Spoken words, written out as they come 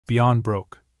Beyond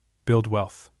Broke, Build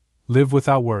Wealth, Live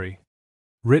Without Worry.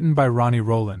 Written by Ronnie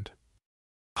Rowland.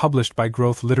 Published by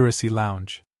Growth Literacy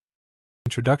Lounge.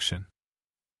 Introduction.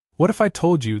 What if I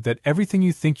told you that everything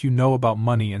you think you know about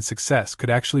money and success could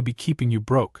actually be keeping you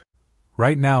broke?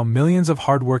 Right now, millions of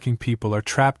hardworking people are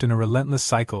trapped in a relentless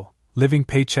cycle, living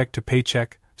paycheck to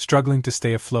paycheck, struggling to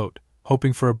stay afloat,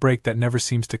 hoping for a break that never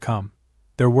seems to come.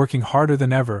 They're working harder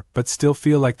than ever, but still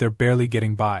feel like they're barely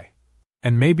getting by.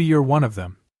 And maybe you're one of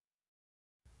them.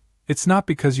 It's not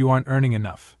because you aren't earning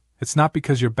enough, it's not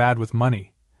because you're bad with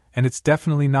money, and it's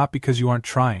definitely not because you aren't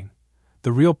trying.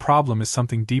 The real problem is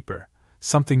something deeper,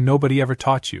 something nobody ever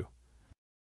taught you.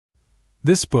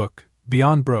 This book,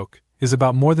 Beyond Broke, is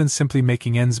about more than simply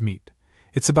making ends meet.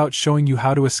 It's about showing you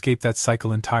how to escape that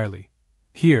cycle entirely.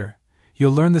 Here,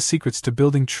 you'll learn the secrets to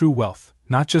building true wealth,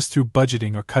 not just through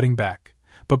budgeting or cutting back,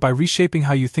 but by reshaping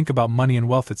how you think about money and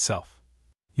wealth itself.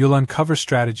 You'll uncover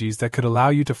strategies that could allow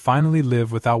you to finally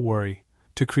live without worry,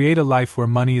 to create a life where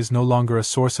money is no longer a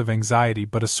source of anxiety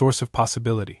but a source of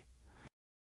possibility.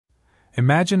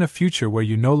 Imagine a future where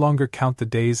you no longer count the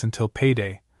days until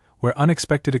payday, where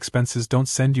unexpected expenses don't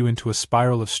send you into a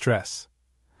spiral of stress.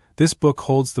 This book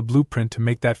holds the blueprint to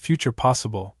make that future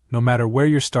possible, no matter where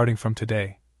you're starting from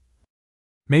today.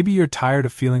 Maybe you're tired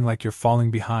of feeling like you're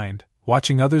falling behind,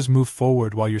 watching others move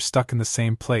forward while you're stuck in the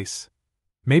same place.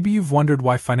 Maybe you've wondered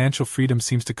why financial freedom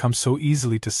seems to come so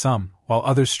easily to some, while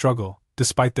others struggle,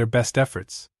 despite their best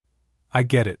efforts. I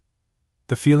get it.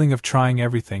 The feeling of trying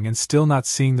everything and still not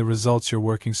seeing the results you're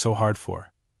working so hard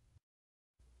for.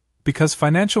 Because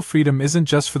financial freedom isn't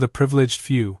just for the privileged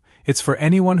few, it's for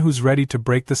anyone who's ready to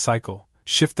break the cycle,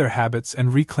 shift their habits,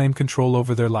 and reclaim control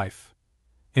over their life.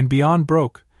 In Beyond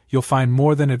Broke, you'll find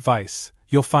more than advice,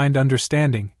 you'll find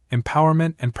understanding,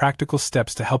 empowerment, and practical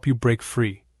steps to help you break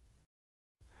free.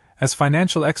 As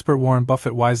financial expert Warren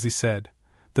Buffett wisely said,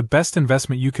 the best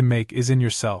investment you can make is in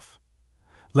yourself.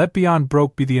 Let Beyond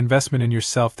Broke be the investment in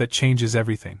yourself that changes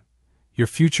everything. Your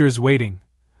future is waiting.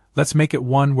 Let's make it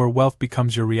one where wealth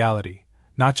becomes your reality,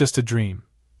 not just a dream.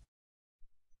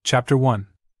 Chapter 1.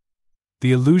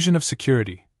 The Illusion of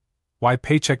Security. Why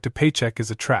Paycheck to Paycheck is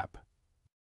a Trap.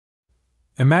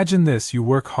 Imagine this: you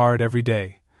work hard every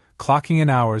day, clocking in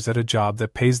hours at a job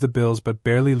that pays the bills but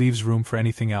barely leaves room for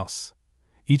anything else.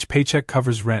 Each paycheck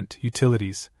covers rent,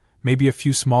 utilities, maybe a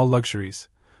few small luxuries,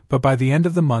 but by the end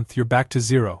of the month you're back to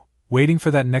zero, waiting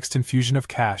for that next infusion of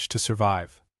cash to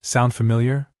survive. Sound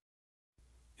familiar?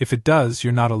 If it does,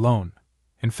 you're not alone.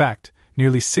 In fact,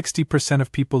 nearly 60%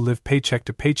 of people live paycheck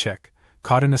to paycheck,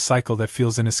 caught in a cycle that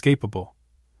feels inescapable.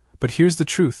 But here's the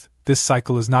truth: this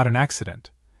cycle is not an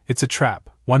accident. It's a trap,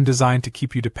 one designed to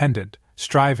keep you dependent,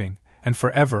 striving, and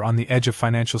forever on the edge of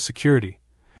financial security.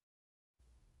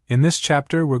 In this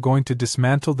chapter, we're going to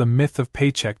dismantle the myth of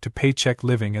paycheck-to-paycheck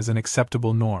living as an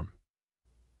acceptable norm.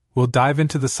 We'll dive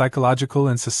into the psychological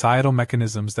and societal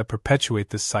mechanisms that perpetuate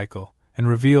this cycle, and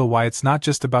reveal why it's not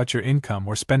just about your income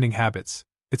or spending habits,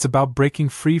 it's about breaking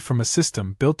free from a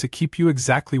system built to keep you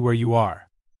exactly where you are.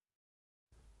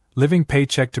 Living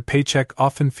paycheck-to-paycheck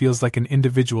often feels like an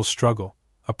individual struggle,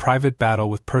 a private battle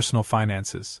with personal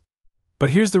finances. But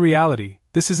here's the reality: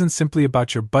 this isn't simply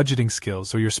about your budgeting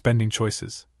skills or your spending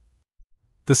choices.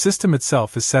 The system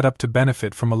itself is set up to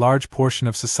benefit from a large portion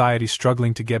of society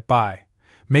struggling to get by,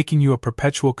 making you a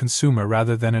perpetual consumer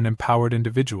rather than an empowered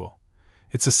individual.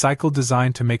 It's a cycle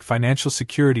designed to make financial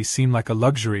security seem like a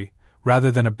luxury rather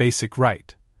than a basic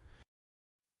right.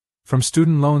 From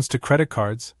student loans to credit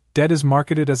cards, debt is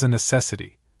marketed as a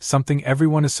necessity, something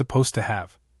everyone is supposed to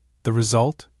have. The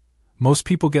result? Most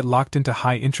people get locked into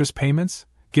high interest payments,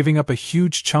 giving up a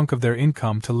huge chunk of their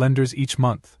income to lenders each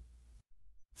month.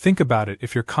 Think about it: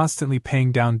 if you're constantly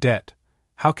paying down debt,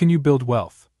 how can you build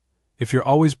wealth? If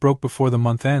you're always broke before the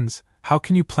month ends, how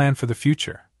can you plan for the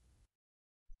future?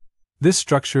 This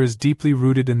structure is deeply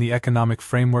rooted in the economic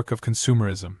framework of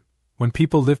consumerism. When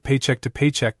people live paycheck to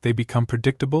paycheck, they become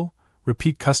predictable,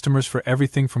 repeat customers for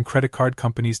everything from credit card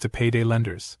companies to payday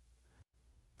lenders.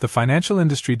 The financial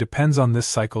industry depends on this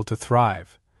cycle to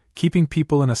thrive, keeping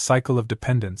people in a cycle of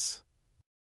dependence.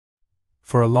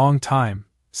 For a long time,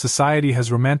 society has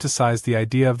romanticized the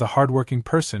idea of the hardworking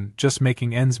person just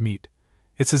making ends meet.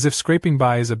 It's as if scraping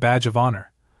by is a badge of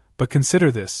honor. But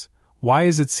consider this: why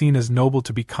is it seen as noble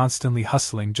to be constantly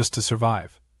hustling just to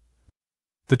survive?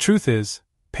 The truth is,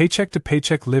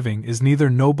 paycheck-to-paycheck living is neither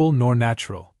noble nor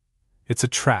natural. It's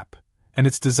a trap, and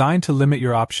it's designed to limit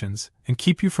your options and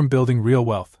keep you from building real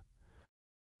wealth.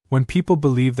 When people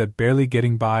believe that barely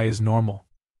getting by is normal,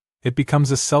 it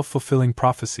becomes a self-fulfilling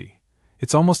prophecy.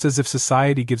 It's almost as if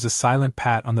society gives a silent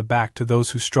pat on the back to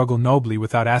those who struggle nobly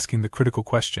without asking the critical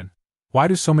question: Why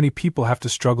do so many people have to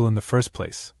struggle in the first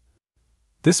place?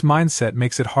 This mindset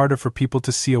makes it harder for people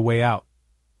to see a way out.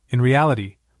 In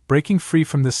reality, breaking free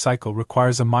from this cycle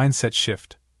requires a mindset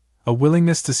shift, a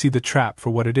willingness to see the trap for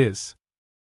what it is.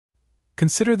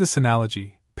 Consider this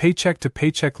analogy: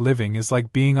 paycheck-to-paycheck living is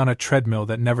like being on a treadmill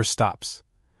that never stops.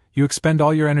 You expend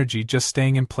all your energy just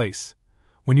staying in place.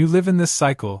 When you live in this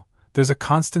cycle, there's a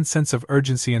constant sense of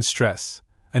urgency and stress,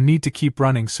 a need to keep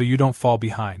running so you don't fall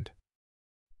behind.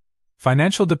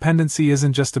 Financial dependency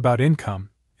isn't just about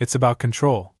income, it's about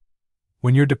control.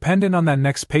 When you're dependent on that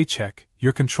next paycheck,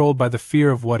 you're controlled by the fear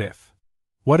of what if.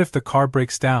 What if the car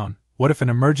breaks down? What if an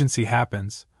emergency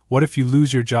happens? What if you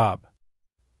lose your job?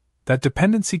 That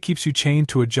dependency keeps you chained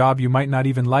to a job you might not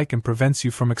even like and prevents you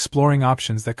from exploring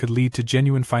options that could lead to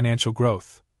genuine financial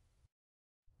growth.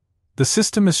 The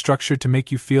system is structured to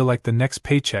make you feel like the next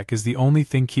paycheck is the only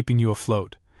thing keeping you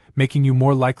afloat, making you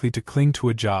more likely to cling to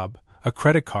a job, a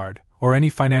credit card, or any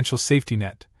financial safety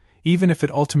net, even if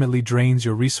it ultimately drains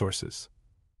your resources.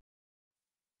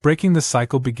 Breaking the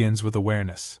cycle begins with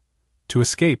awareness. To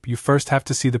escape, you first have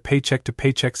to see the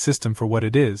paycheck-to-paycheck system for what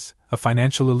it is, a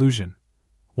financial illusion.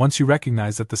 Once you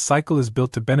recognize that the cycle is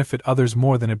built to benefit others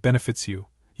more than it benefits you,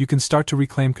 you can start to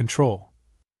reclaim control.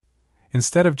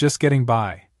 Instead of just getting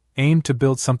by, aim to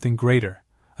build something greater,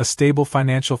 a stable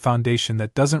financial foundation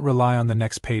that doesn't rely on the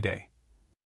next payday.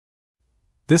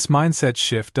 This mindset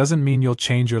shift doesn't mean you'll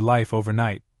change your life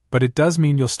overnight, but it does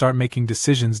mean you'll start making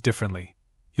decisions differently.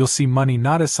 You'll see money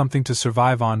not as something to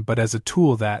survive on but as a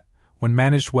tool that, when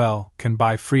managed well, can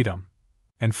buy freedom.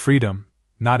 And freedom,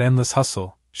 not endless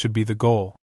hustle, should be the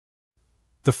goal.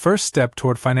 The first step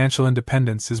toward financial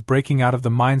independence is breaking out of the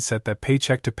mindset that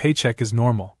paycheck to paycheck is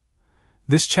normal.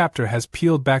 This chapter has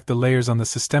peeled back the layers on the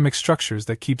systemic structures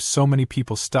that keep so many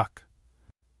people stuck.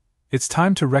 It's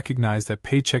time to recognize that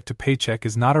paycheck to paycheck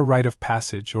is not a rite of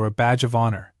passage or a badge of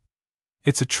honor.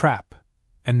 It's a trap,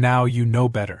 and now you know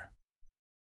better.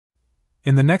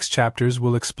 In the next chapters,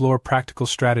 we'll explore practical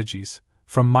strategies,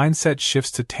 from mindset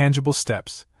shifts to tangible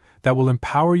steps, that will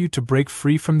empower you to break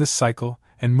free from this cycle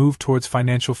and move towards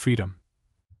financial freedom.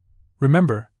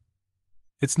 Remember,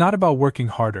 it's not about working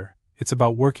harder, it's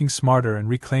about working smarter and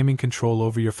reclaiming control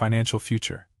over your financial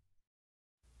future.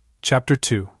 Chapter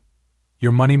 2: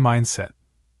 Your Money Mindset.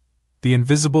 The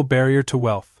Invisible Barrier to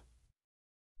Wealth.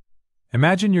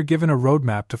 Imagine you're given a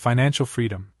roadmap to financial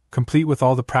freedom, complete with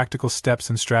all the practical steps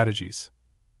and strategies.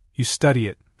 You study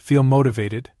it, feel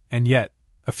motivated, and yet,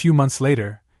 a few months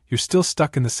later, you're still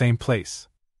stuck in the same place.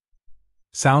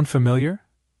 Sound familiar?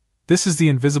 This is the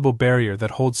invisible barrier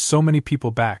that holds so many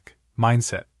people back: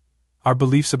 mindset. Our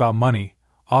beliefs about money,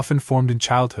 often formed in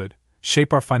childhood,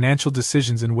 shape our financial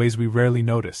decisions in ways we rarely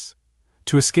notice.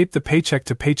 To escape the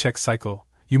paycheck-to-paycheck cycle,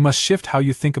 you must shift how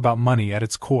you think about money at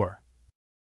its core.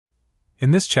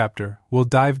 In this chapter, we'll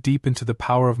dive deep into the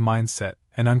power of mindset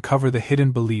and uncover the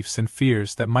hidden beliefs and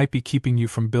fears that might be keeping you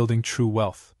from building true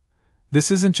wealth.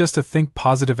 This isn't just a think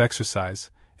positive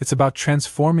exercise, it's about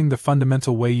transforming the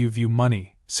fundamental way you view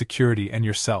money, security, and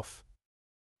yourself.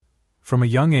 From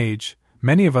a young age,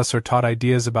 many of us are taught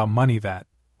ideas about money that,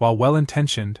 while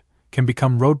well-intentioned, can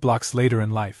become roadblocks later in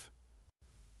life.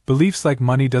 Beliefs like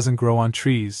money doesn't grow on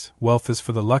trees, wealth is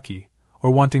for the lucky,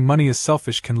 or wanting money is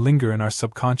selfish can linger in our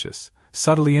subconscious,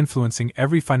 subtly influencing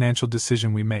every financial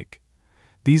decision we make.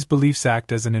 These beliefs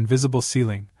act as an invisible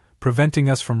ceiling, preventing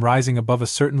us from rising above a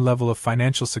certain level of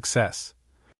financial success.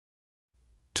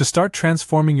 To start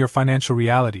transforming your financial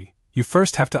reality, you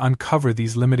first have to uncover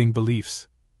these limiting beliefs.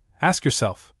 Ask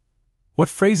yourself, what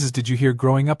phrases did you hear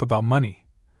growing up about money?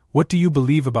 What do you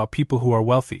believe about people who are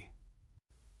wealthy?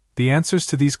 The answers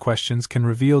to these questions can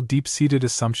reveal deep-seated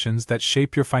assumptions that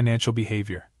shape your financial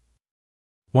behavior.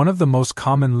 One of the most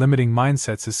common limiting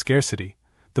mindsets is scarcity,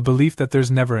 the belief that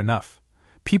there's never enough.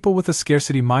 People with a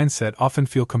scarcity mindset often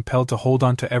feel compelled to hold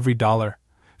on to every dollar,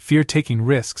 fear taking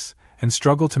risks, and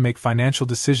struggle to make financial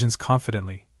decisions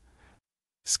confidently.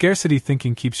 Scarcity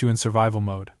thinking keeps you in survival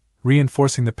mode,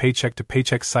 reinforcing the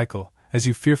paycheck-to-paycheck cycle as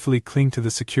you fearfully cling to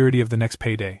the security of the next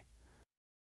payday.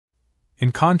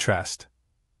 In contrast,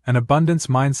 an abundance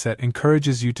mindset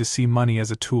encourages you to see money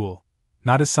as a tool,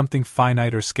 not as something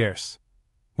finite or scarce.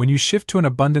 When you shift to an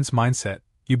abundance mindset,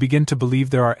 you begin to believe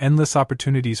there are endless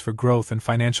opportunities for growth and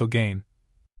financial gain.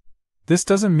 This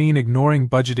doesn't mean ignoring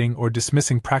budgeting or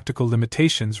dismissing practical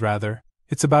limitations, rather,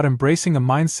 it's about embracing a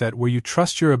mindset where you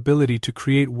trust your ability to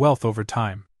create wealth over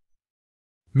time.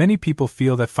 Many people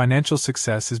feel that financial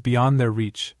success is beyond their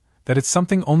reach, that it's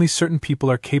something only certain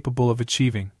people are capable of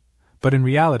achieving. But in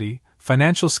reality,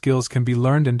 financial skills can be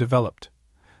learned and developed.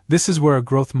 This is where a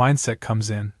growth mindset comes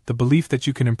in, the belief that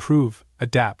you can improve,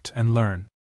 adapt, and learn.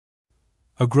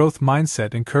 A growth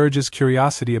mindset encourages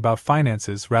curiosity about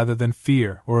finances rather than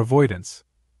fear or avoidance.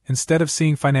 Instead of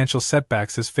seeing financial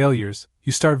setbacks as failures,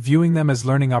 you start viewing them as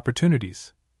learning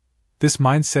opportunities. This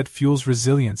mindset fuels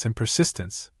resilience and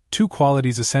persistence, two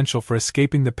qualities essential for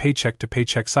escaping the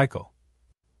paycheck-to-paycheck cycle.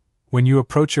 When you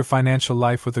approach your financial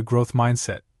life with a growth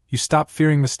mindset, you stop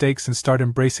fearing mistakes and start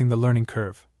embracing the learning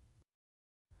curve.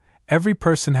 Every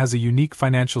person has a unique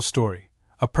financial story,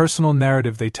 a personal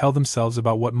narrative they tell themselves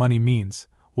about what money means,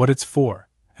 what it's for,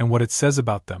 and what it says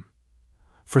about them.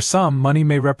 For some, money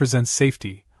may represent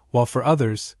safety, while for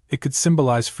others, it could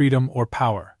symbolize freedom or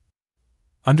power.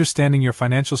 Understanding your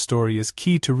financial story is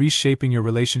key to reshaping your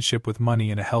relationship with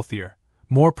money in a healthier,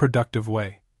 more productive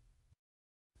way.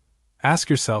 Ask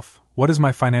yourself, what is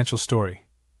my financial story?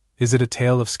 Is it a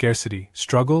tale of scarcity,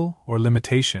 struggle, or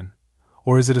limitation?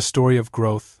 Or is it a story of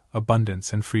growth,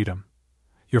 abundance, and freedom?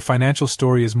 Your financial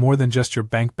story is more than just your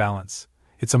bank balance.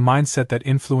 It's a mindset that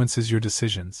influences your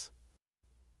decisions.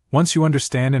 Once you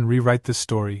understand and rewrite this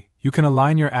story, you can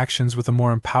align your actions with a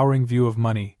more empowering view of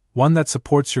money, one that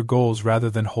supports your goals rather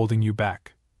than holding you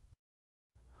back.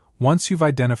 Once you've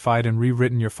identified and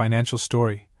rewritten your financial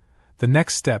story, the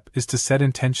next step is to set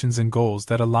intentions and goals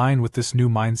that align with this new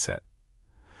mindset.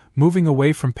 Moving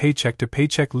away from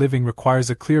paycheck-to-paycheck living requires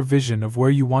a clear vision of where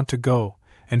you want to go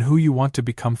and who you want to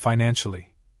become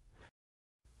financially.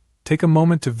 Take a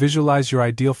moment to visualize your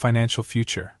ideal financial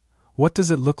future. What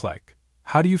does it look like?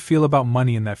 How do you feel about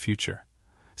money in that future?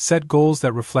 Set goals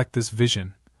that reflect this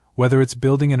vision, whether it's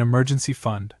building an emergency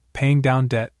fund, paying down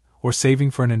debt, or saving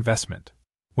for an investment.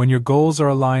 When your goals are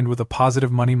aligned with a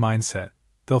positive money mindset,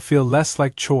 they'll feel less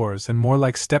like chores and more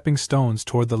like stepping stones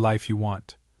toward the life you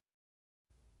want.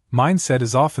 Mindset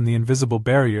is often the invisible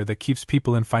barrier that keeps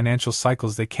people in financial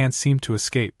cycles they can't seem to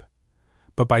escape.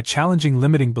 But by challenging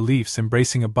limiting beliefs,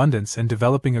 embracing abundance, and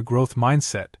developing a growth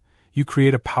mindset, you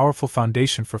create a powerful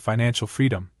foundation for financial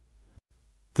freedom.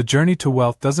 The journey to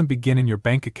wealth doesn't begin in your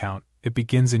bank account, it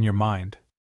begins in your mind.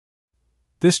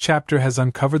 This chapter has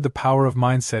uncovered the power of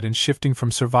mindset in shifting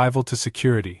from survival to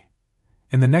security.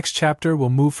 In the next chapter, we'll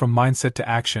move from mindset to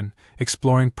action,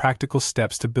 exploring practical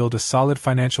steps to build a solid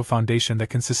financial foundation that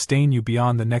can sustain you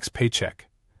beyond the next paycheck.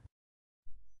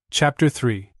 Chapter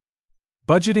 3: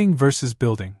 Budgeting versus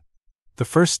Building. The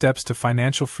first steps to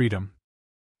financial freedom.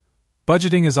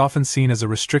 Budgeting is often seen as a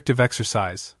restrictive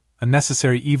exercise, a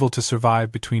necessary evil to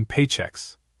survive between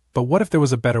paychecks. But what if there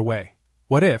was a better way?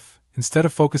 What if, instead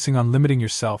of focusing on limiting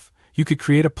yourself, you could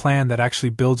create a plan that actually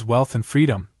builds wealth and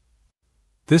freedom?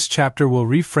 This chapter will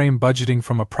reframe budgeting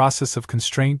from a process of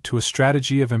constraint to a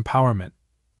strategy of empowerment.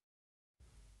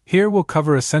 Here we'll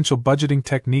cover essential budgeting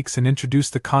techniques and introduce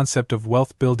the concept of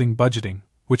wealth-building budgeting,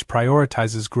 which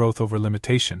prioritizes growth over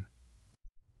limitation.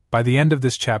 By the end of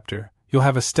this chapter, you'll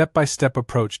have a step-by-step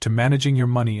approach to managing your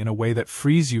money in a way that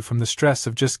frees you from the stress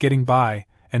of just getting by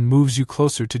and moves you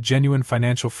closer to genuine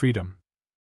financial freedom.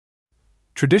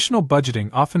 Traditional budgeting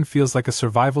often feels like a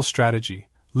survival strategy.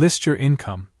 List your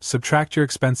income, subtract your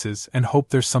expenses, and hope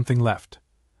there's something left.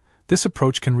 This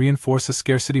approach can reinforce a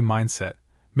scarcity mindset,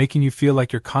 making you feel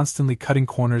like you're constantly cutting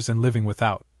corners and living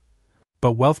without.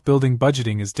 But wealth-building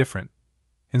budgeting is different.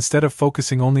 Instead of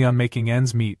focusing only on making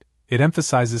ends meet, it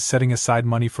emphasizes setting aside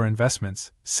money for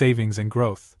investments, savings, and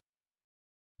growth.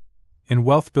 In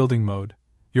wealth-building mode,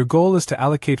 your goal is to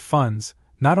allocate funds,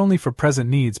 not only for present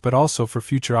needs but also for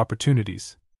future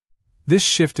opportunities. This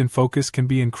shift in focus can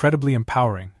be incredibly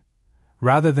empowering.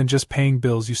 Rather than just paying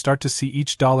bills, you start to see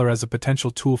each dollar as a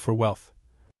potential tool for wealth.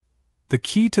 The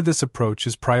key to this approach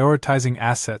is prioritizing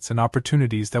assets and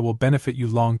opportunities that will benefit you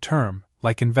long-term,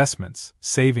 like investments,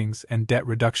 savings, and debt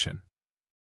reduction.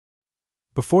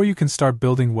 Before you can start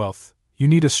building wealth, you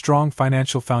need a strong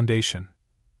financial foundation.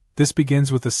 This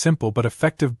begins with a simple but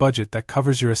effective budget that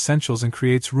covers your essentials and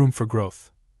creates room for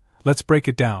growth. Let's break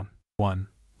it down. 1.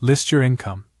 List your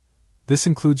income. This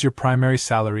includes your primary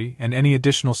salary and any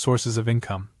additional sources of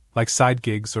income, like side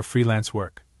gigs or freelance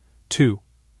work. 2.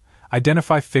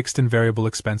 Identify fixed and variable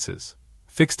expenses.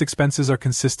 Fixed expenses are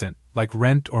consistent, like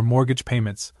rent or mortgage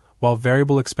payments, while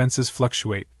variable expenses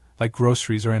fluctuate, like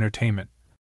groceries or entertainment.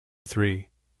 3.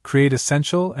 Create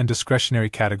essential and discretionary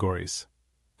categories.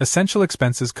 Essential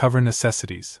expenses cover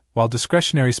necessities, while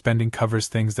discretionary spending covers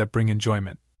things that bring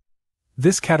enjoyment.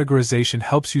 This categorization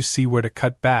helps you see where to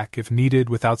cut back if needed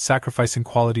without sacrificing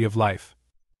quality of life.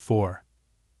 4.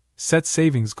 Set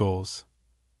savings goals.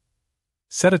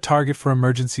 Set a target for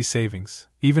emergency savings,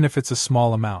 even if it's a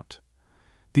small amount.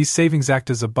 These savings act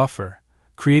as a buffer,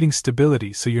 creating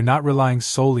stability so you're not relying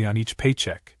solely on each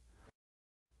paycheck.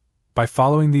 By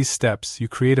following these steps, you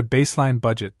create a baseline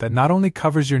budget that not only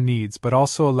covers your needs but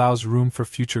also allows room for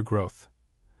future growth.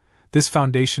 This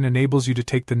foundation enables you to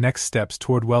take the next steps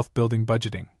toward wealth-building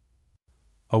budgeting.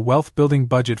 A wealth-building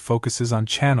budget focuses on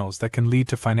channels that can lead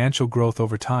to financial growth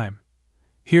over time.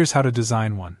 Here's how to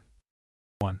design one.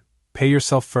 1. Pay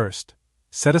yourself first.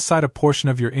 Set aside a portion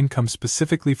of your income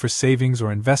specifically for savings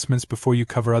or investments before you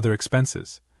cover other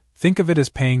expenses. Think of it as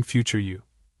paying future you.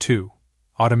 2.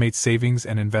 Automate savings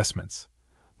and investments.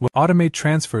 Automate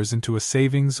transfers into a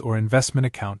savings or investment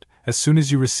account as soon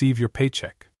as you receive your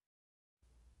paycheck.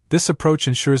 This approach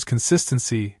ensures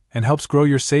consistency and helps grow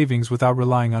your savings without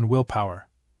relying on willpower.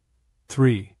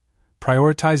 3.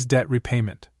 Prioritize debt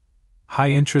repayment.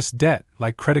 High-interest debt,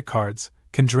 like credit cards,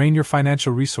 can drain your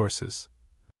financial resources.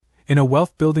 In a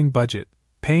wealth-building budget,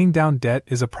 paying down debt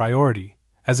is a priority,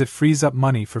 as it frees up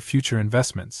money for future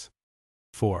investments.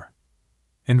 4.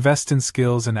 Invest in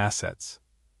skills and assets.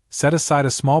 Set aside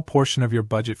a small portion of your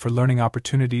budget for learning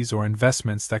opportunities or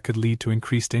investments that could lead to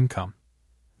increased income.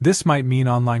 This might mean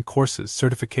online courses,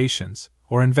 certifications,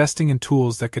 or investing in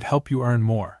tools that could help you earn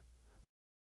more.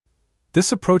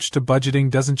 This approach to budgeting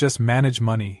doesn't just manage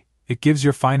money, it gives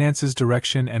your finances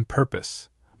direction and purpose,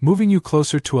 moving you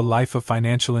closer to a life of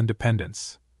financial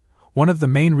independence. One of the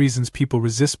main reasons people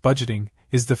resist budgeting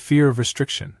is the fear of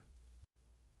restriction.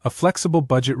 A flexible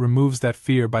budget removes that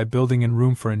fear by building in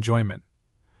room for enjoyment.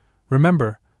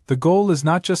 Remember, the goal is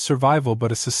not just survival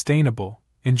but a sustainable,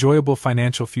 enjoyable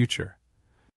financial future.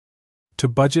 To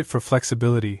budget for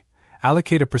flexibility,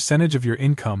 allocate a percentage of your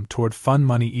income toward fun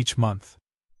money each month.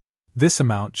 This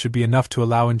amount should be enough to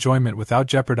allow enjoyment without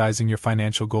jeopardizing your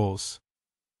financial goals.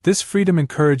 This freedom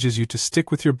encourages you to stick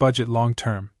with your budget long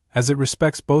term, as it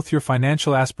respects both your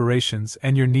financial aspirations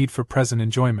and your need for present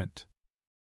enjoyment.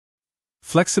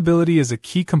 Flexibility is a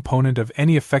key component of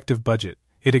any effective budget.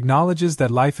 It acknowledges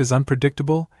that life is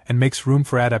unpredictable and makes room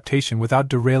for adaptation without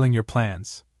derailing your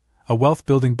plans. A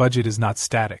wealth-building budget is not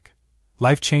static.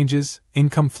 Life changes,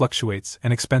 income fluctuates,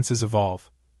 and expenses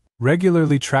evolve.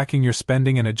 Regularly tracking your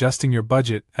spending and adjusting your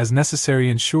budget as necessary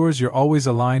ensures you're always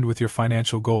aligned with your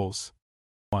financial goals.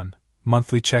 1.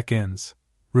 Monthly check-ins.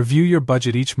 Review your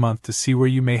budget each month to see where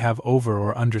you may have over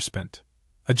or underspent.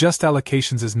 Adjust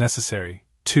allocations as necessary.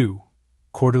 2.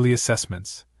 Quarterly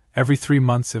assessments. Every 3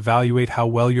 months, evaluate how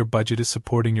well your budget is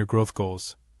supporting your growth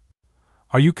goals.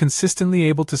 Are you consistently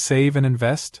able to save and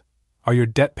invest? Are your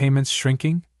debt payments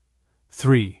shrinking?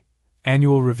 3.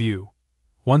 Annual review.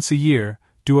 Once a year,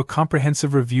 do a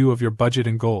comprehensive review of your budget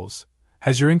and goals.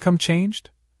 Has your income changed?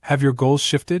 Have your goals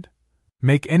shifted?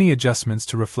 Make any adjustments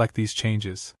to reflect these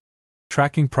changes.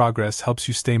 Tracking progress helps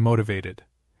you stay motivated.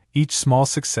 Each small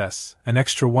success, an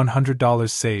extra $100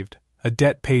 saved, a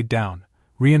debt paid down,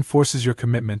 reinforces your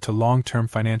commitment to long-term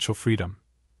financial freedom.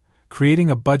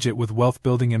 Creating a budget with wealth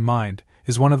building in mind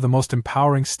is one of the most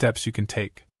empowering steps you can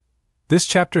take. This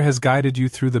chapter has guided you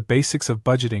through the basics of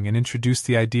budgeting and introduced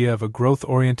the idea of a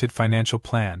growth-oriented financial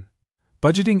plan.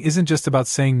 Budgeting isn't just about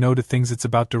saying no to things, it's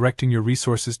about directing your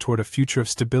resources toward a future of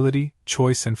stability,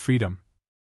 choice, and freedom.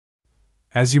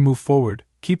 As you move forward,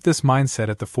 keep this mindset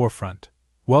at the forefront.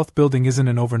 Wealth building isn't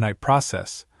an overnight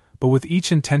process, but with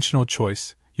each intentional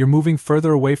choice, you're moving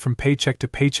further away from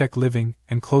paycheck-to-paycheck living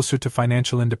and closer to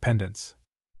financial independence.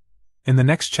 In the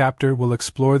next chapter, we'll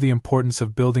explore the importance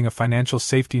of building a financial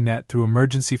safety net through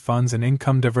emergency funds and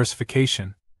income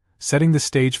diversification, setting the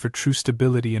stage for true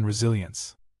stability and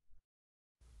resilience.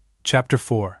 Chapter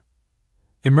 4.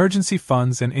 Emergency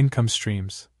funds and income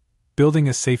streams. Building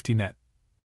a safety net.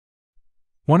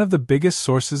 One of the biggest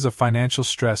sources of financial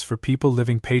stress for people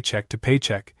living paycheck to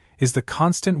paycheck is the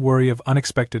constant worry of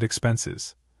unexpected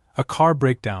expenses. A car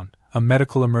breakdown, a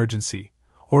medical emergency,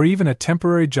 or even a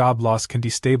temporary job loss can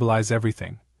destabilize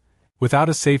everything. Without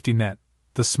a safety net,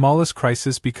 the smallest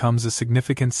crisis becomes a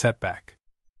significant setback.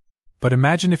 But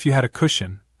imagine if you had a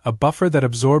cushion, a buffer that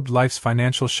absorbed life's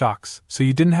financial shocks so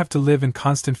you didn't have to live in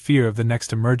constant fear of the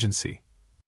next emergency.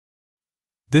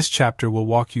 This chapter will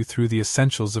walk you through the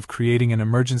essentials of creating an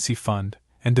emergency fund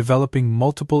and developing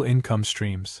multiple income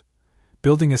streams.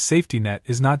 Building a safety net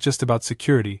is not just about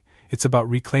security, it's about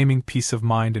reclaiming peace of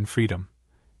mind and freedom.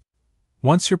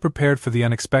 Once you're prepared for the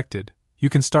unexpected, you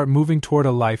can start moving toward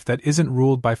a life that isn't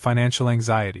ruled by financial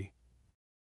anxiety.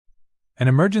 An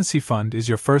emergency fund is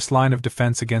your first line of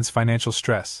defense against financial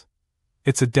stress.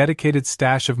 It's a dedicated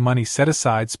stash of money set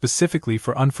aside specifically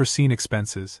for unforeseen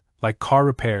expenses, like car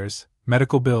repairs,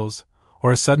 medical bills,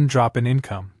 or a sudden drop in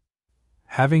income.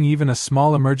 Having even a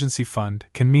small emergency fund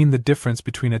can mean the difference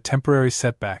between a temporary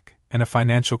setback and a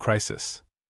financial crisis.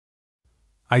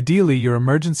 Ideally, your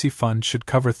emergency fund should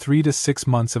cover 3 to 6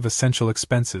 months of essential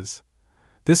expenses.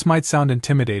 This might sound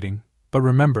intimidating, but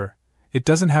remember, it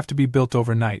doesn't have to be built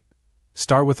overnight.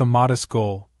 Start with a modest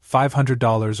goal,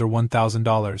 $500 or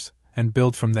 $1,000, and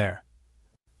build from there.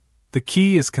 The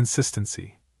key is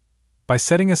consistency. By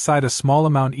setting aside a small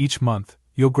amount each month,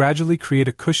 you'll gradually create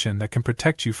a cushion that can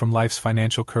protect you from life's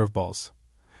financial curveballs.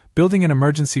 Building an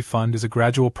emergency fund is a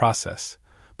gradual process,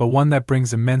 but one that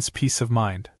brings immense peace of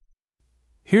mind.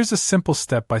 Here's a simple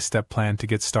step-by-step plan to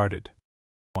get started.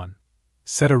 1.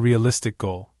 Set a realistic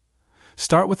goal.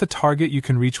 Start with a target you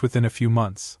can reach within a few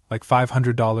months, like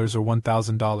 $500 or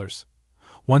 $1,000.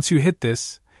 Once you hit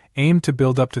this, aim to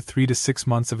build up to 3 to 6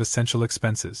 months of essential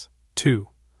expenses. 2.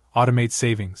 Automate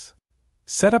savings.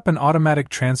 Set up an automatic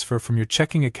transfer from your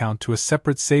checking account to a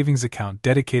separate savings account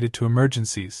dedicated to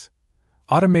emergencies.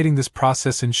 Automating this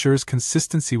process ensures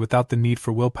consistency without the need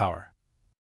for willpower.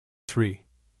 3.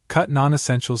 Cut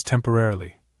non-essentials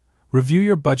temporarily. Review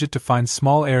your budget to find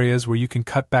small areas where you can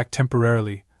cut back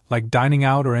temporarily, like dining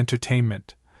out or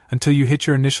entertainment, until you hit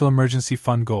your initial emergency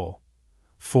fund goal.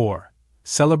 4.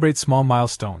 Celebrate small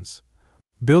milestones.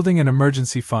 Building an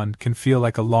emergency fund can feel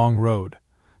like a long road,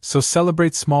 so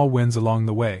celebrate small wins along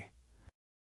the way.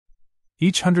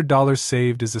 Each $100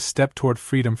 saved is a step toward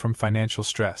freedom from financial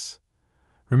stress.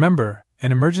 Remember,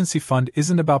 an emergency fund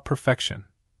isn't about perfection.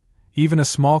 Even a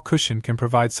small cushion can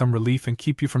provide some relief and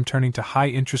keep you from turning to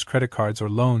high-interest credit cards or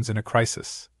loans in a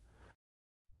crisis.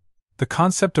 The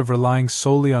concept of relying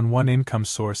solely on one income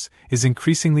source is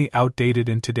increasingly outdated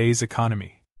in today's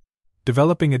economy.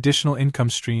 Developing additional income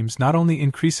streams not only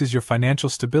increases your financial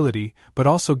stability but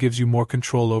also gives you more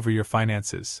control over your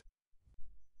finances.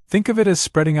 Think of it as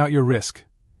spreading out your risk.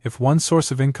 If one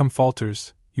source of income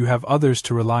falters, you have others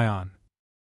to rely on.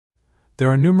 There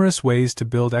are numerous ways to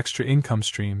build extra income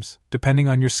streams, depending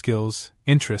on your skills,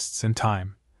 interests, and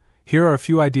time. Here are a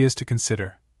few ideas to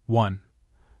consider. 1.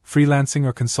 Freelancing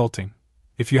or consulting.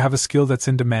 If you have a skill that's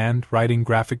in demand, writing,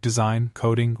 graphic design,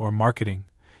 coding, or marketing,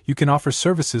 you can offer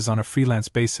services on a freelance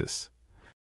basis.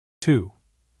 2.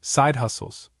 Side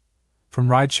hustles. From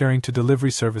ride-sharing to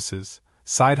delivery services,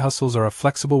 side hustles are a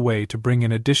flexible way to bring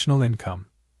in additional income.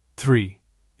 3.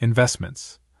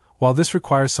 Investments. While this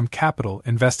requires some capital,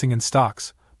 investing in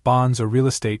stocks, bonds, or real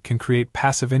estate can create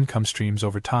passive income streams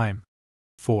over time.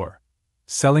 4.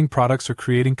 Selling products or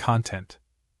creating content.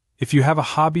 If you have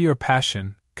a hobby or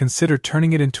passion, consider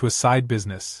turning it into a side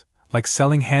business, like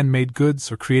selling handmade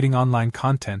goods or creating online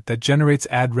content that generates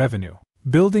ad revenue.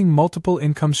 Building multiple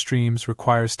income streams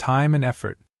requires time and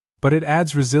effort, but it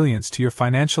adds resilience to your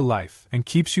financial life and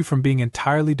keeps you from being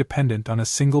entirely dependent on a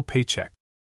single paycheck.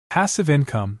 Passive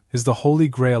income is the holy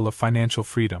grail of financial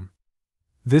freedom.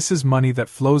 This is money that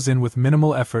flows in with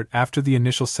minimal effort after the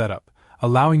initial setup,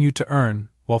 allowing you to earn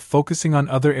while focusing on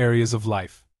other areas of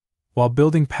life. While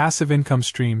building passive income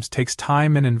streams takes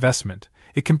time and investment,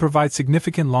 it can provide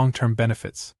significant long-term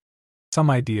benefits. Some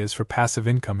ideas for passive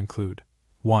income include: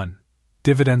 1.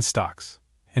 Dividend stocks.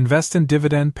 Invest in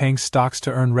dividend-paying stocks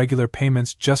to earn regular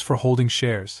payments just for holding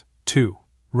shares. 2.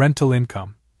 Rental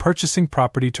income. Purchasing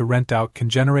property to rent out can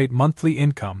generate monthly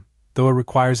income, though it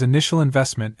requires initial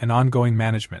investment and ongoing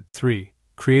management. 3.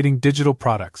 Creating digital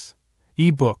products.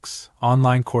 E-books,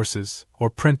 online courses, or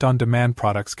print-on-demand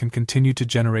products can continue to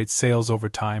generate sales over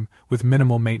time with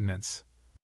minimal maintenance.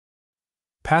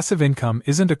 Passive income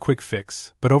isn't a quick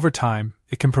fix, but over time,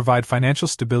 it can provide financial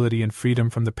stability and freedom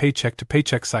from the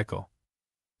paycheck-to-paycheck cycle.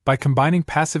 By combining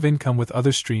passive income with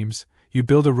other streams, you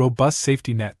build a robust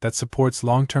safety net that supports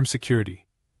long-term security.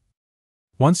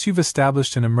 Once you've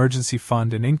established an emergency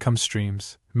fund and income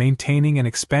streams, maintaining and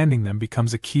expanding them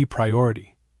becomes a key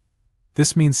priority.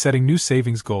 This means setting new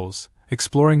savings goals,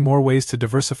 exploring more ways to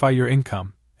diversify your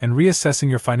income, and reassessing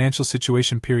your financial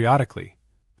situation periodically.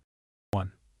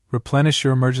 1. Replenish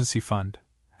your emergency fund.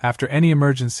 After any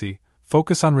emergency,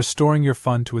 focus on restoring your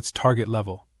fund to its target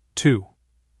level. 2.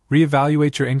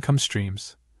 Reevaluate your income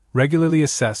streams. Regularly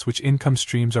assess which income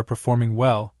streams are performing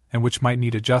well and which might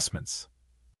need adjustments.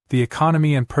 The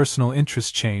economy and personal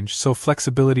interests change, so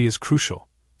flexibility is crucial.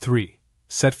 3.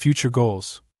 Set future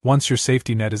goals. Once your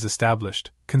safety net is established,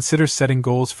 consider setting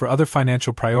goals for other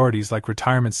financial priorities like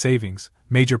retirement savings,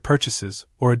 major purchases,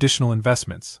 or additional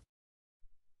investments.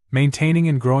 Maintaining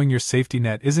and growing your safety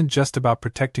net isn't just about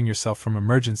protecting yourself from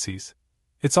emergencies.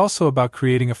 It's also about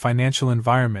creating a financial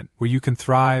environment where you can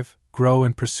thrive, grow,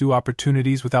 and pursue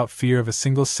opportunities without fear of a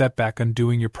single setback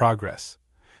undoing your progress.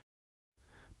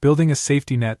 Building a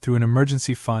safety net through an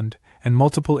emergency fund and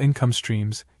multiple income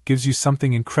streams gives you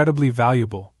something incredibly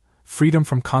valuable: freedom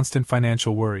from constant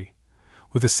financial worry.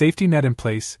 With a safety net in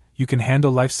place, you can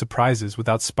handle life's surprises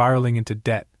without spiraling into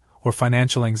debt or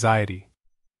financial anxiety.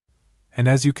 And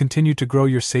as you continue to grow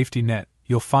your safety net,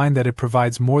 you'll find that it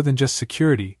provides more than just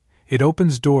security, It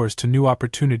opens doors to new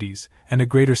opportunities and a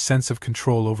greater sense of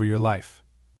control over your life.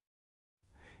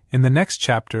 In the next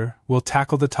chapter, we'll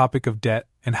tackle the topic of debt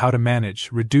and how to manage,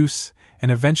 reduce,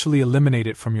 and eventually eliminate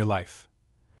it from your life.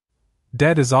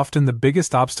 Debt is often the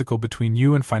biggest obstacle between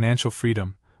you and financial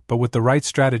freedom, but with the right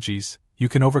strategies, you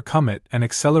can overcome it and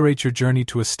accelerate your journey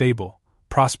to a stable,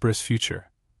 prosperous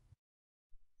future.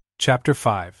 Chapter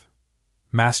 5.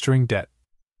 Mastering Debt.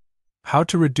 How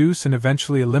to reduce and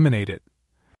eventually eliminate it.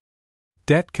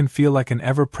 Debt can feel like an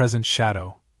ever-present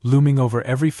shadow, looming over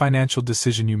every financial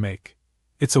decision you make.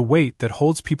 It's a weight that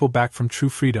holds people back from true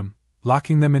freedom,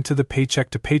 locking them into the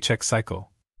paycheck-to-paycheck cycle.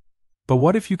 But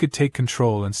what if you could take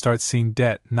control and start seeing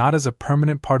debt not as a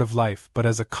permanent part of life but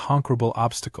as a conquerable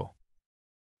obstacle?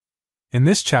 In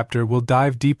this chapter, we'll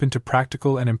dive deep into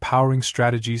practical and empowering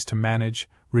strategies to manage,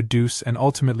 reduce, and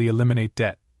ultimately eliminate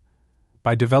debt.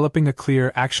 By developing a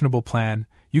clear, actionable plan,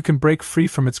 you can break free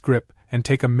from its grip and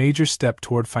take a major step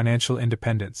toward financial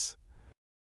independence.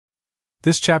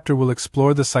 This chapter will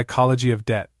explore the psychology of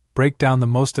debt, break down the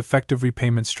most effective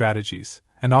repayment strategies,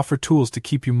 and offer tools to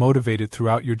keep you motivated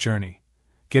throughout your journey.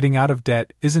 Getting out of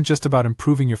debt isn't just about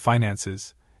improving your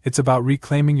finances, it's about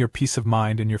reclaiming your peace of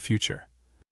mind and your future.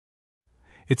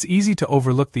 It's easy to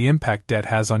overlook the impact debt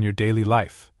has on your daily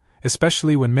life,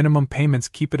 especially when minimum payments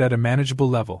keep it at a manageable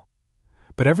level.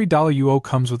 But every dollar you owe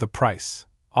comes with a price,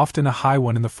 often a high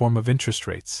one in the form of interest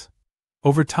rates.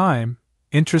 Over time,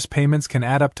 interest payments can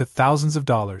add up to thousands of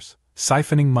dollars,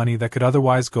 siphoning money that could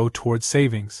otherwise go towards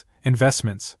savings,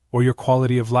 investments, or your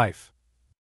quality of life.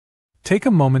 Take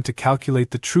a moment to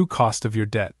calculate the true cost of your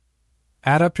debt.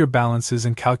 Add up your balances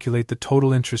and calculate the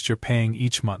total interest you're paying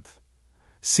each month.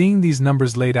 Seeing these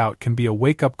numbers laid out can be a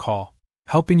wake-up call,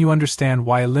 helping you understand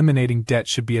why eliminating debt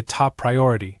should be a top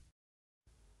priority.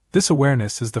 This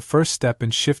awareness is the first step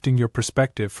in shifting your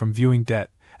perspective from viewing debt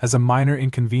as a minor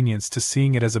inconvenience to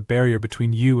seeing it as a barrier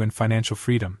between you and financial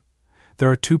freedom. There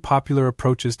are two popular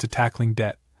approaches to tackling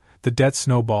debt: the debt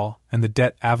snowball and the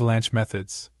debt avalanche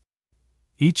methods.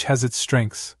 Each has its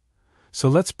strengths, so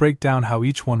let's break down how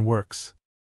each one works.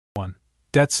 1.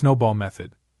 Debt snowball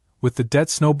method. With the debt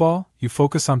snowball, you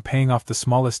focus on paying off the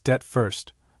smallest debt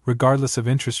first, regardless of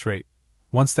interest rate.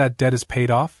 Once that debt is paid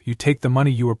off, you take the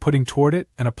money you were putting toward it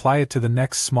and apply it to the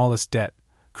next smallest debt,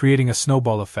 creating a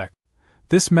snowball effect.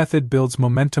 This method builds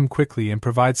momentum quickly and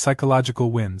provides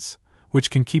psychological wins, which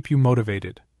can keep you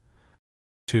motivated.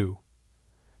 2.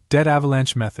 Debt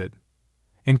avalanche method.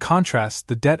 In contrast,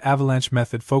 the debt avalanche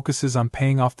method focuses on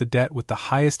paying off the debt with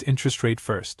the highest interest rate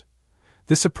first.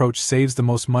 This approach saves the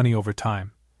most money over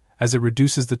time, as it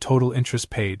reduces the total interest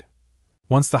paid.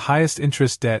 Once the highest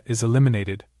interest debt is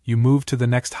eliminated, you move to the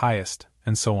next highest,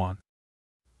 and so on.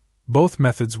 Both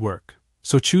methods work,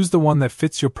 so choose the one that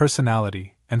fits your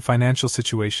personality and financial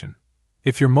situation.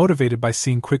 If you're motivated by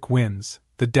seeing quick wins,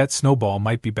 the debt snowball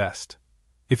might be best.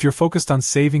 If you're focused on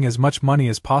saving as much money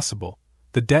as possible,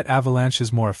 the debt avalanche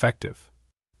is more effective.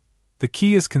 The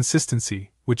key is consistency.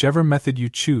 Whichever method you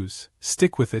choose,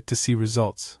 stick with it to see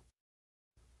results.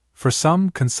 For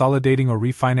some, consolidating or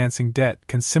refinancing debt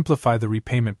can simplify the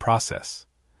repayment process.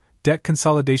 Debt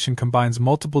consolidation combines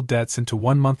multiple debts into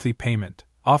one monthly payment,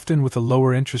 often with a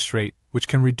lower interest rate, which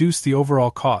can reduce the overall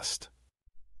cost.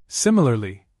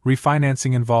 Similarly,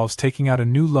 refinancing involves taking out a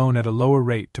new loan at a lower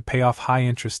rate to pay off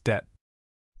high-interest debt.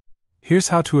 Here's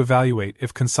how to evaluate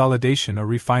if consolidation or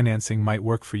refinancing might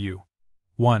work for you.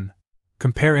 1.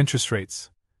 Compare interest rates.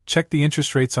 Check the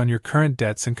interest rates on your current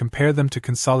debts and compare them to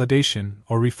consolidation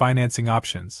or refinancing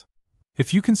options.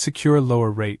 If you can secure a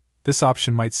lower rate, this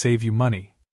option might save you money.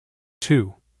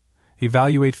 2.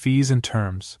 Evaluate fees and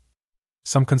terms.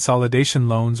 Some consolidation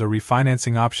loans or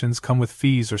refinancing options come with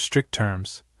fees or strict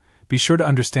terms. Be sure to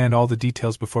understand all the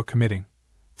details before committing.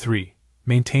 3.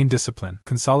 Maintain discipline.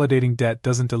 Consolidating debt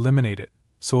doesn't eliminate it,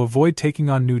 so avoid taking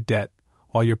on new debt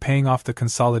while you're paying off the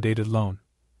consolidated loan.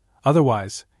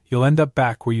 Otherwise, you'll end up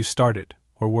back where you started,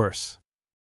 or worse.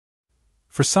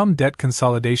 For some, debt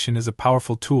consolidation is a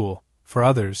powerful tool. For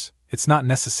others, it's not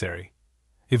necessary.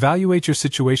 Evaluate your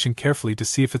situation carefully to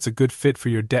see if it's a good fit for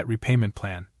your debt repayment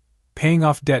plan. Paying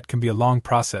off debt can be a long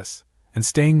process, and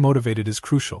staying motivated is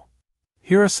crucial.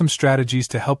 Here are some strategies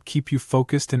to help keep you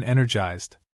focused and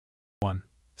energized. 1.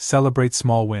 Celebrate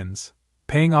small wins.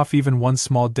 Paying off even one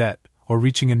small debt, or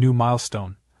reaching a new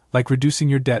milestone, like reducing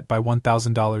your debt by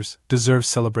 $1,000, deserves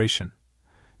celebration.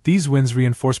 These wins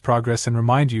reinforce progress and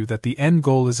remind you that the end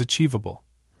goal is achievable.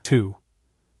 2.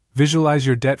 Visualize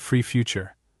your debt-free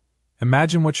future.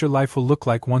 Imagine what your life will look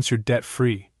like once you're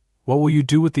debt-free. What will you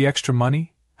do with the extra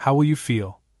money? How will you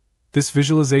feel? This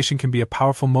visualization can be a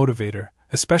powerful motivator,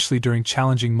 especially during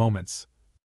challenging moments.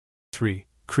 3.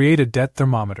 Create a debt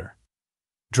thermometer.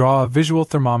 Draw a visual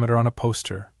thermometer on a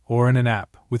poster or in an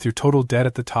app with your total debt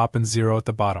at the top and zero at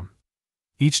the bottom.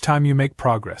 Each time you make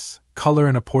progress, color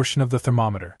in a portion of the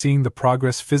thermometer. Seeing the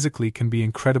progress physically can be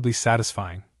incredibly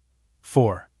satisfying.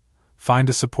 4. Find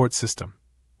a support system.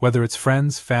 Whether it's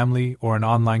friends, family, or an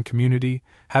online community,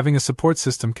 having a support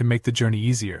system can make the journey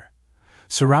easier.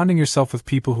 Surrounding yourself with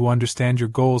people who understand your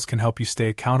goals can help you stay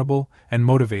accountable and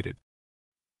motivated.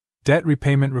 Debt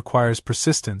repayment requires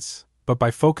persistence, but by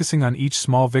focusing on each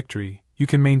small victory, you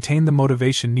can maintain the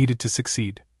motivation needed to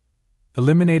succeed.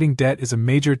 Eliminating debt is a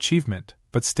major achievement,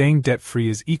 but staying debt-free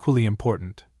is equally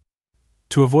important.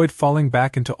 To avoid falling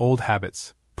back into old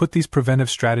habits, put these preventive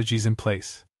strategies in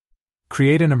place.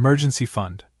 Create an emergency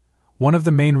fund. One of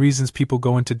the main reasons people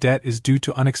go into debt is due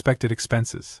to unexpected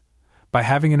expenses. By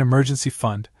having an emergency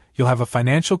fund, you'll have a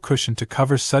financial cushion to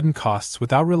cover sudden costs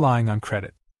without relying on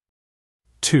credit.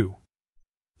 2.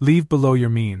 Leave below your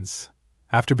means.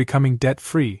 After becoming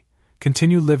debt-free,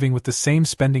 continue living with the same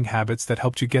spending habits that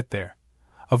helped you get there.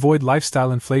 Avoid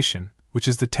lifestyle inflation, which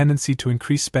is the tendency to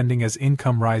increase spending as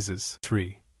income rises.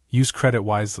 3. Use credit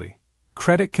wisely.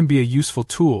 Credit can be a useful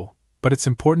tool, but it's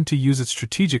important to use it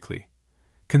strategically.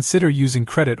 Consider using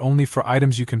credit only for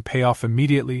items you can pay off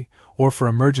immediately or for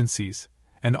emergencies,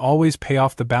 and always pay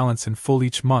off the balance in full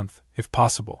each month, if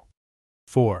possible.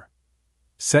 4.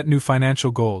 Set new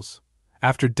financial goals.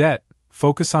 After debt,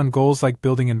 focus on goals like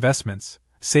building investments,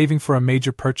 saving for a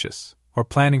major purchase, or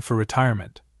planning for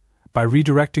retirement. By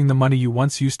redirecting the money you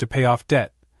once used to pay off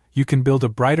debt, you can build a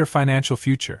brighter financial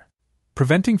future.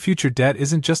 Preventing future debt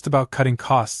isn't just about cutting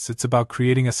costs, it's about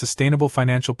creating a sustainable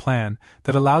financial plan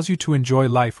that allows you to enjoy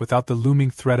life without the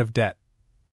looming threat of debt.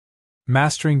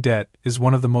 Mastering debt is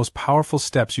one of the most powerful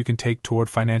steps you can take toward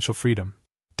financial freedom.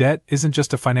 Debt isn't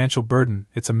just a financial burden,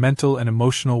 it's a mental and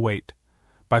emotional weight.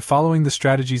 By following the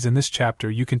strategies in this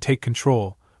chapter, you can take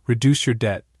control, reduce your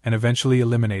debt, and eventually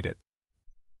eliminate it.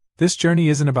 This journey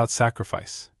isn't about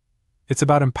sacrifice. It's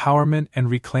about empowerment and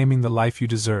reclaiming the life you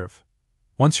deserve.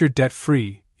 Once you're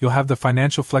debt-free, you'll have the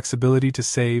financial flexibility to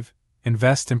save,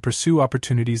 invest, and pursue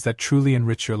opportunities that truly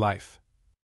enrich your life.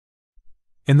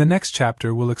 In the next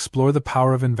chapter, we'll explore the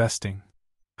power of investing,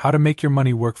 how to make your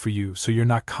money work for you so you're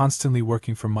not constantly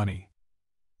working for money.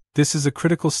 This is a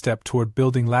critical step toward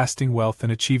building lasting wealth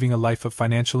and achieving a life of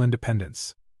financial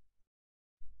independence.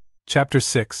 Chapter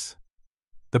 6.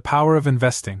 The Power of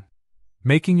Investing.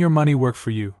 Making your money work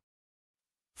for you.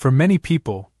 For many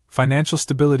people, financial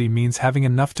stability means having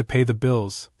enough to pay the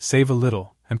bills, save a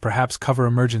little, and perhaps cover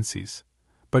emergencies.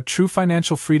 But true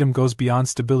financial freedom goes beyond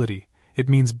stability. It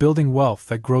means building wealth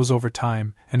that grows over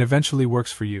time and eventually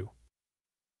works for you.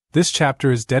 This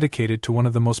chapter is dedicated to one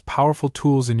of the most powerful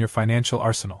tools in your financial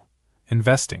arsenal: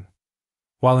 investing.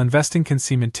 While investing can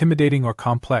seem intimidating or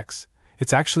complex,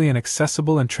 it's actually an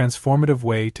accessible and transformative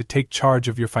way to take charge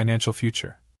of your financial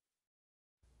future.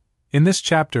 In this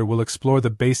chapter, we'll explore the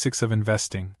basics of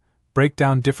investing, break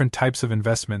down different types of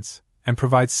investments, and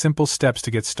provide simple steps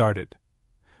to get started.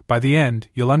 By the end,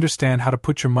 you'll understand how to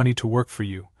put your money to work for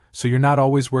you, so you're not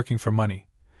always working for money.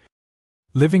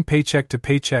 Living paycheck to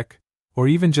paycheck, or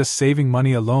even just saving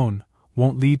money alone,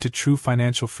 won't lead to true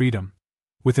financial freedom.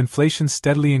 With inflation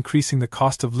steadily increasing the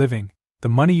cost of living, the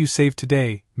money you save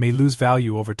today may lose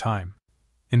value over time.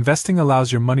 Investing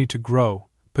allows your money to grow,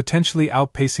 potentially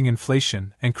outpacing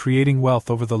inflation and creating wealth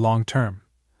over the long term.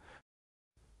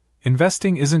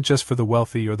 Investing isn't just for the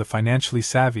wealthy or the financially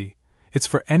savvy, it's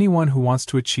for anyone who wants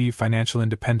to achieve financial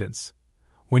independence.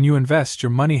 When you invest, your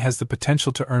money has the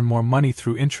potential to earn more money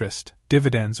through interest,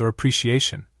 dividends, or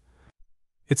appreciation.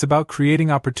 It's about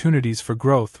creating opportunities for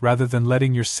growth rather than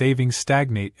letting your savings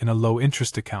stagnate in a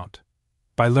low-interest account.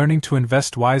 By learning to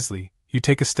invest wisely, you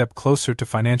take a step closer to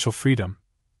financial freedom.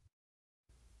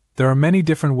 There are many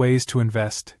different ways to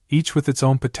invest, each with its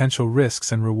own potential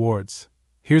risks and rewards.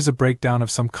 Here's a breakdown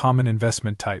of some common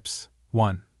investment types.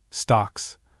 1.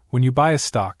 Stocks. When you buy a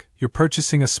stock, you're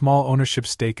purchasing a small ownership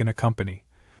stake in a company.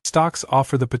 Stocks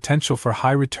offer the potential for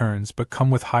high returns but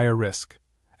come with higher risk,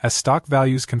 as stock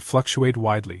values can fluctuate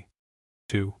widely.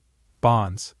 2.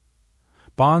 Bonds.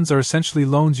 Bonds are essentially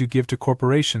loans you give to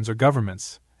corporations or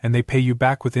governments, and they pay you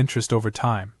back with interest over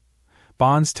time.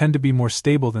 Bonds tend to be more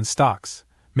stable than stocks,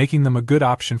 making them a good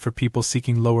option for people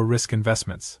seeking lower-risk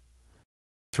investments.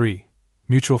 3.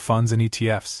 Mutual funds and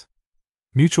ETFs.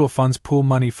 Mutual funds pool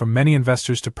money from many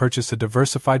investors to purchase a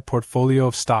diversified portfolio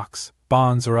of stocks,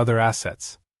 bonds, or other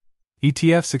assets.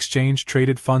 ETFs,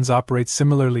 exchange-traded funds, operate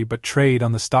similarly but trade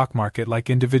on the stock market like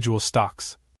individual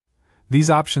stocks. These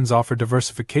options offer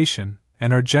diversification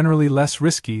and are generally less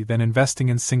risky than investing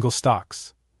in single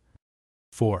stocks.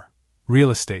 4. Real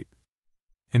estate.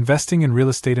 Investing in real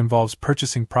estate involves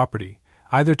purchasing property,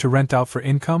 either to rent out for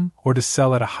income or to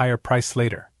sell at a higher price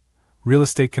later. Real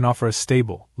estate can offer a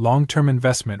stable, long-term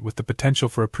investment with the potential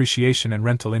for appreciation and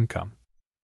rental income.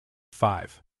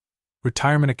 5.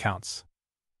 Retirement accounts.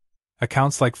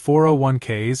 Accounts like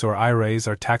 401ks or IRAs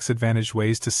are tax-advantaged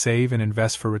ways to save and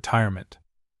invest for retirement.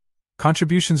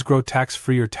 Contributions grow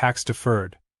tax-free or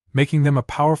tax-deferred, making them a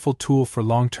powerful tool for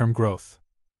long-term growth.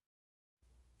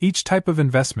 Each type of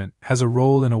investment has a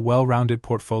role in a well-rounded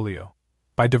portfolio.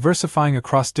 By diversifying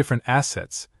across different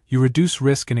assets, you reduce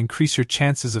risk and increase your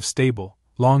chances of stable,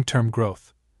 long-term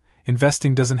growth.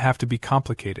 Investing doesn't have to be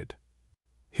complicated.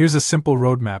 Here's a simple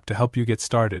roadmap to help you get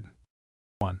started.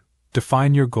 1.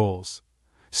 Define your goals.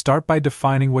 Start by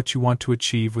defining what you want to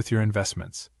achieve with your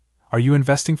investments. Are you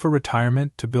investing for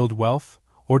retirement, to build wealth,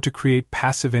 or to create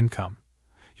passive income?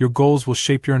 Your goals will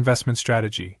shape your investment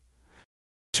strategy.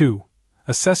 2.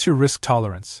 Assess your risk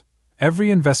tolerance.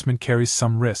 Every investment carries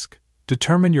some risk.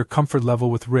 Determine your comfort level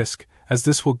with risk, as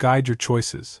this will guide your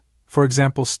choices. For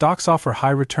example, stocks offer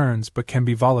high returns but can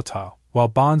be volatile, while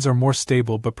bonds are more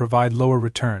stable but provide lower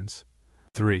returns.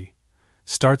 3.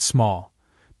 Start small.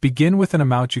 Begin with an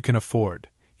amount you can afford,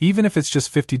 even if it's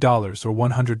just $50 or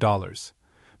 $100.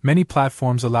 Many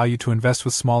platforms allow you to invest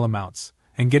with small amounts,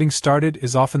 and getting started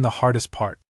is often the hardest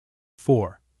part.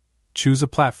 4. Choose a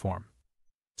platform.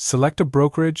 Select a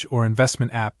brokerage or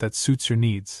investment app that suits your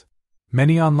needs.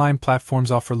 Many online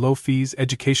platforms offer low fees,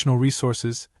 educational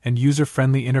resources, and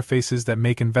user-friendly interfaces that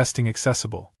make investing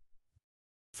accessible.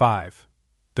 5.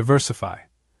 Diversify.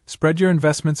 Spread your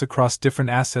investments across different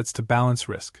assets to balance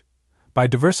risk. By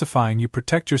diversifying, you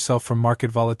protect yourself from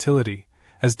market volatility,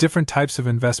 as different types of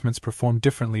investments perform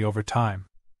differently over time.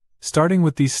 Starting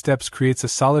with these steps creates a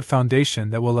solid foundation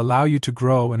that will allow you to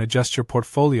grow and adjust your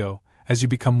portfolio as you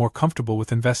become more comfortable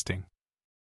with investing.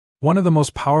 One of the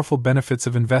most powerful benefits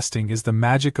of investing is the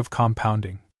magic of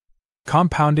compounding.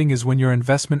 Compounding is when your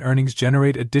investment earnings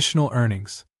generate additional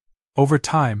earnings. Over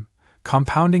time,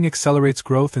 compounding accelerates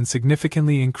growth and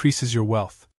significantly increases your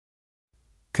wealth.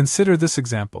 Consider this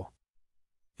example.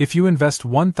 If you invest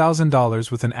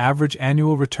 $1,000 with an average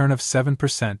annual return of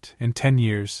 7% in 10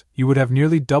 years, you would have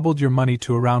nearly doubled your money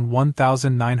to around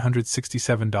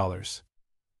 $1,967.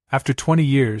 After 20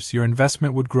 years, your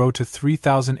investment would grow to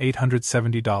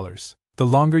 $3,870. The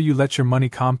longer you let your money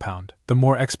compound, the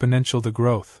more exponential the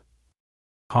growth.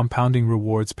 Compounding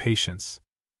rewards patience.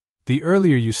 The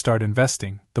earlier you start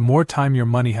investing, the more time your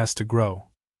money has to grow.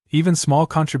 Even small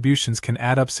contributions can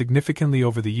add up significantly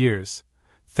over the years,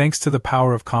 thanks to the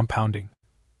power of compounding.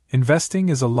 Investing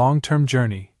is a long-term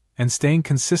journey, and staying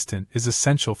consistent is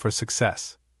essential for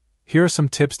success. Here are some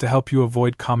tips to help you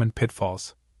avoid common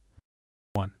pitfalls.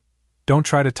 1. Don't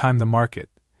try to time the market.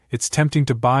 It's tempting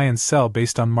to buy and sell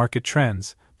based on market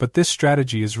trends, but this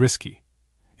strategy is risky.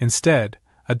 Instead,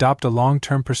 adopt a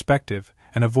long-term perspective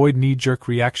and avoid knee-jerk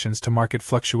reactions to market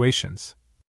fluctuations.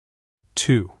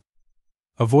 2.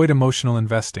 Avoid emotional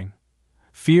investing.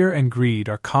 Fear and greed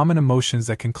are common emotions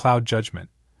that can cloud judgment.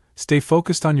 Stay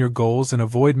focused on your goals and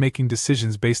avoid making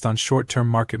decisions based on short-term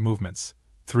market movements.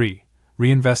 3.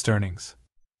 Reinvest earnings.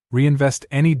 Reinvest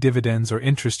any dividends or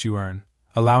interest you earn,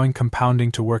 allowing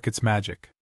compounding to work its magic.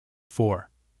 4.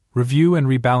 Review and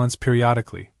rebalance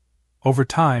periodically. Over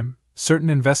time, certain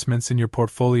investments in your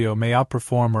portfolio may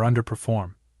outperform or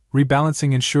underperform.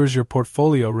 Rebalancing ensures your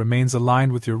portfolio remains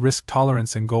aligned with your risk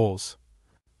tolerance and goals.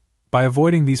 By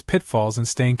avoiding these pitfalls and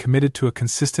staying committed to a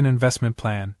consistent investment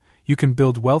plan, you can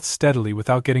build wealth steadily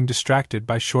without getting distracted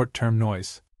by short-term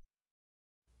noise.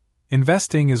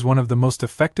 Investing is one of the most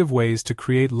effective ways to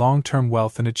create long-term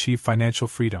wealth and achieve financial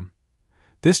freedom.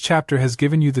 This chapter has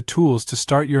given you the tools to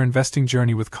start your investing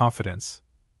journey with confidence.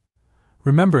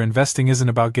 Remember, investing isn't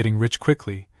about getting rich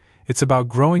quickly, it's about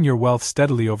growing your wealth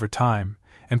steadily over time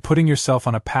and putting yourself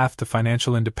on a path to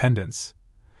financial independence.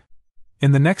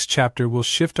 In the next chapter, we'll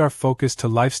shift our focus to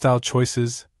lifestyle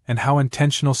choices and how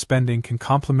intentional spending can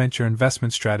complement your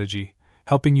investment strategy,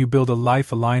 helping you build a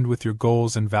life aligned with your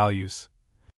goals and values.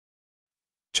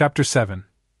 Chapter 7.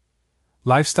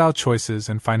 Lifestyle Choices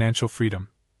and Financial Freedom.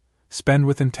 Spend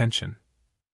with intention.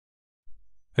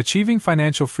 Achieving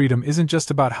financial freedom isn't just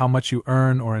about how much you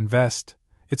earn or invest,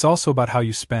 it's also about how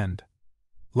you spend.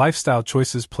 Lifestyle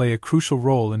choices play a crucial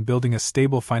role in building a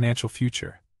stable financial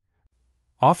future.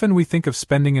 Often we think of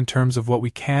spending in terms of what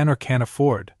we can or can't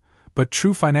afford, but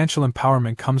true financial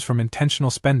empowerment comes from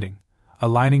intentional spending,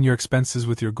 aligning your expenses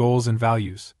with your goals and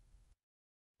values.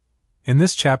 In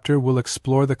this chapter, we'll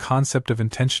explore the concept of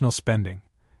intentional spending,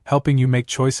 helping you make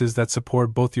choices that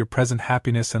support both your present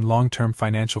happiness and long-term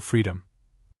financial freedom.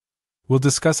 We'll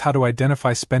discuss how to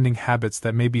identify spending habits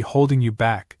that may be holding you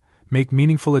back, make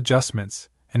meaningful adjustments,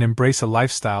 and embrace a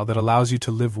lifestyle that allows you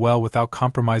to live well without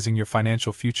compromising your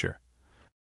financial future.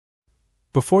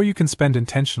 Before you can spend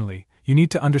intentionally, you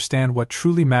need to understand what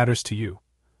truly matters to you.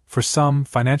 For some,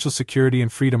 financial security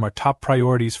and freedom are top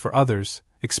priorities. For others,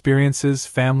 experiences,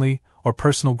 family, or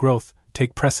personal growth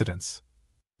take precedence.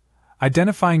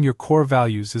 Identifying your core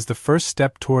values is the first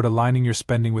step toward aligning your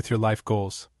spending with your life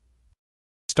goals.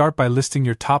 Start by listing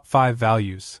your top 5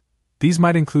 values. These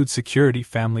might include security,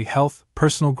 family, health,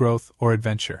 personal growth, or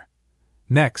adventure.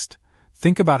 Next,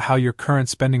 think about how your current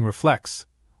spending reflects,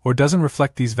 or doesn't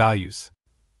reflect these values.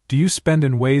 Do you spend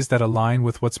in ways that align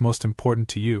with what's most important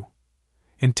to you?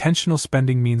 Intentional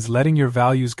spending means letting your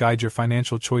values guide your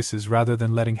financial choices rather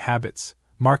than letting habits,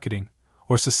 marketing,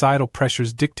 or societal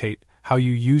pressures dictate how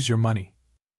you use your money.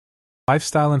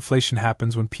 Lifestyle inflation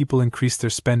happens when people increase their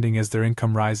spending as their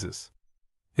income rises.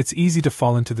 It's easy to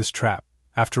fall into this trap.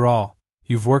 After all,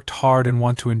 you've worked hard and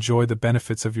want to enjoy the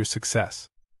benefits of your success.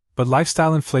 But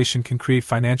lifestyle inflation can create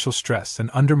financial stress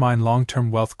and undermine long-term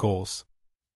wealth goals.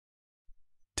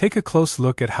 Take a close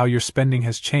look at how your spending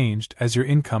has changed as your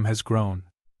income has grown.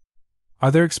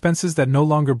 Are there expenses that no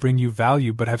longer bring you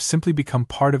value but have simply become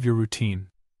part of your routine?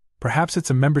 Perhaps it's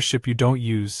a membership you don't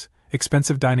use,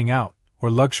 expensive dining out,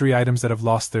 or luxury items that have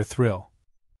lost their thrill.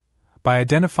 By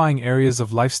identifying areas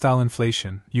of lifestyle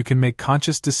inflation, you can make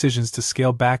conscious decisions to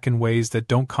scale back in ways that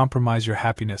don't compromise your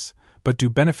happiness, but do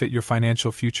benefit your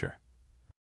financial future.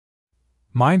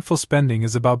 Mindful spending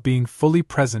is about being fully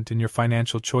present in your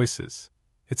financial choices.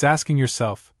 It's asking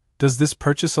yourself, does this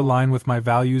purchase align with my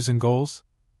values and goals?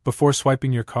 Before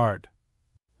swiping your card.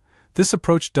 This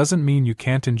approach doesn't mean you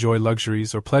can't enjoy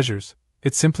luxuries or pleasures,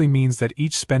 it simply means that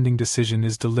each spending decision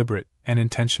is deliberate and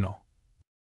intentional.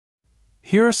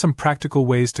 Here are some practical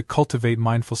ways to cultivate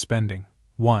mindful spending.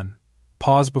 1.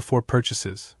 Pause before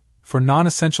purchases. For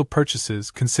non-essential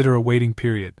purchases, consider a waiting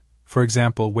period. For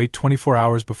example, wait 24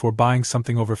 hours before buying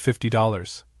something over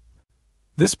 $50.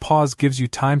 This pause gives you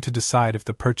time to decide if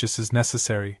the purchase is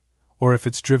necessary, or if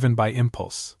it's driven by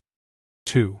impulse.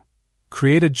 2.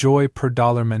 Create a joy per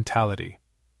dollar mentality.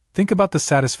 Think about the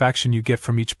satisfaction you get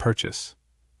from each purchase.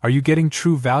 Are you getting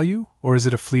true value, or is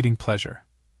it a fleeting pleasure?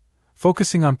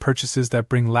 Focusing on purchases that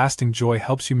bring lasting joy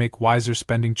helps you make wiser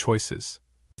spending choices.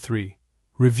 3.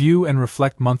 Review and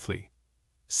reflect monthly.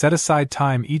 Set aside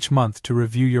time each month to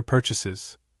review your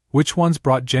purchases. Which ones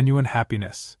brought genuine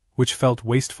happiness, which felt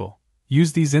wasteful?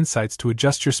 Use these insights to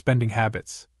adjust your spending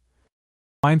habits.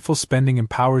 Mindful spending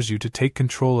empowers you to take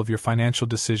control of your financial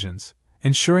decisions,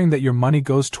 ensuring that your money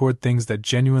goes toward things that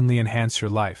genuinely enhance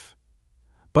your life.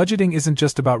 Budgeting isn't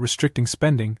just about restricting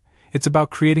spending, it's about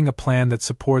creating a plan that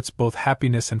supports both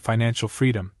happiness and financial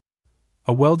freedom.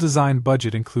 A well-designed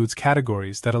budget includes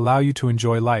categories that allow you to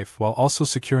enjoy life while also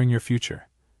securing your future.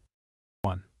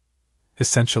 1.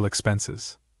 Essential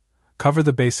expenses. Cover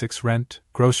the basics: rent,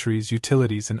 groceries,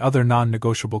 utilities, and other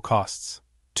non-negotiable costs.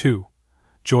 2.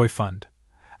 Joy fund.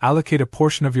 Allocate a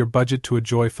portion of your budget to a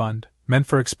joy fund, meant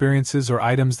for experiences or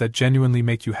items that genuinely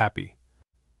make you happy.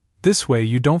 This way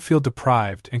you don't feel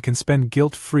deprived and can spend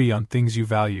guilt-free on things you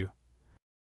value.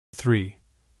 3.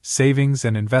 Savings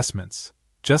and investments.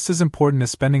 Just as important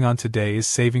as spending on today is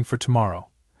saving for tomorrow.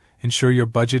 Ensure your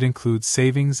budget includes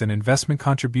savings and investment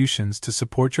contributions to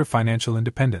support your financial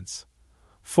independence.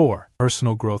 4.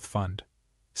 Personal growth fund.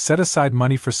 Set aside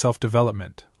money for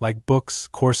self-development, like books,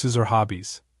 courses, or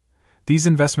hobbies. These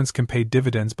investments can pay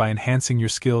dividends by enhancing your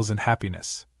skills and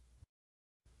happiness.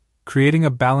 Creating a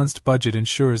balanced budget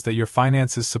ensures that your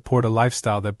finances support a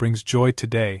lifestyle that brings joy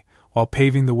today, while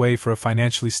paving the way for a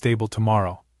financially stable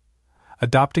tomorrow.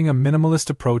 Adopting a minimalist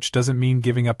approach doesn't mean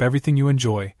giving up everything you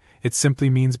enjoy, it simply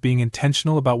means being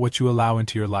intentional about what you allow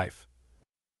into your life.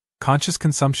 Conscious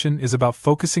consumption is about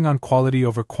focusing on quality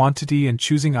over quantity and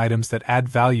choosing items that add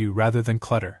value rather than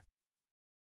clutter.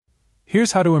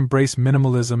 Here's how to embrace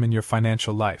minimalism in your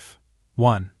financial life.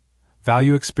 1.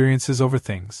 Value experiences over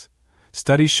things.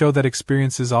 Studies show that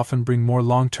experiences often bring more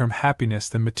long-term happiness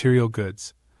than material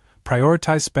goods.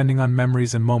 Prioritize spending on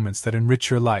memories and moments that enrich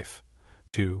your life.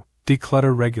 2.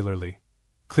 Declutter regularly.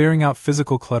 Clearing out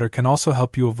physical clutter can also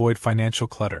help you avoid financial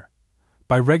clutter.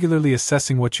 By regularly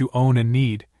assessing what you own and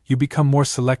need, you become more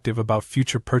selective about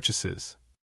future purchases.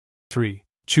 3.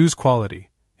 Choose quality.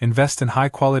 Invest in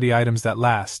high-quality items that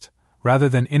last, rather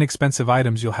than inexpensive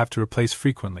items you'll have to replace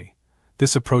frequently.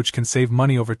 This approach can save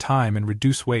money over time and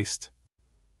reduce waste.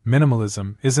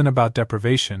 Minimalism isn't about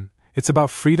deprivation, it's about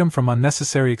freedom from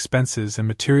unnecessary expenses and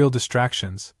material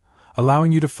distractions,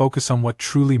 allowing you to focus on what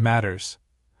truly matters.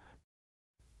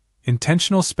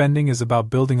 Intentional spending is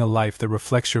about building a life that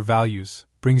reflects your values,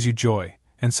 brings you joy,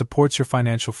 and supports your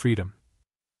financial freedom.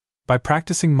 By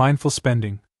practicing mindful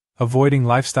spending, avoiding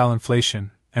lifestyle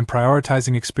inflation, and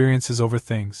prioritizing experiences over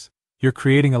things, you're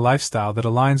creating a lifestyle that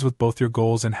aligns with both your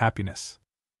goals and happiness.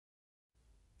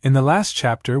 In the last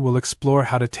chapter, we'll explore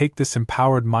how to take this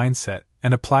empowered mindset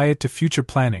and apply it to future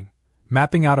planning,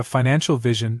 mapping out a financial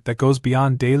vision that goes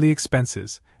beyond daily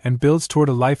expenses and builds toward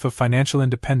a life of financial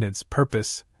independence,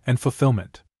 purpose, and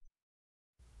fulfillment.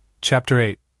 Chapter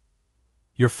 8.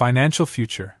 Your Financial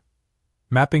Future.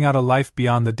 Mapping out a life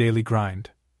beyond the daily grind.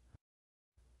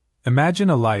 Imagine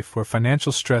a life where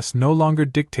financial stress no longer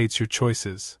dictates your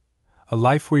choices, a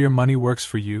life where your money works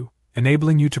for you,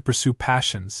 enabling you to pursue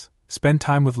passions, spend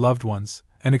time with loved ones,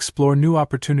 and explore new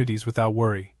opportunities without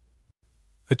worry.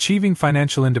 Achieving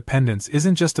financial independence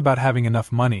isn't just about having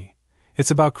enough money, it's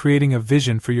about creating a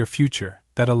vision for your future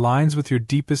that aligns with your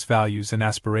deepest values and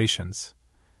aspirations.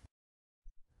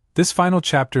 This final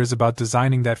chapter is about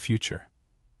designing that future.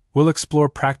 We'll explore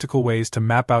practical ways to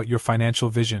map out your financial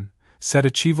vision, set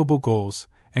achievable goals,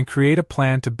 and create a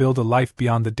plan to build a life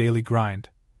beyond the daily grind.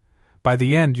 By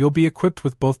the end, you'll be equipped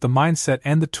with both the mindset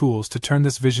and the tools to turn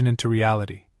this vision into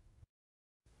reality.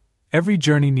 Every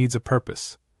journey needs a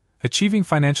purpose. Achieving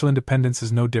financial independence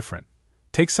is no different.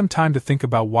 Take some time to think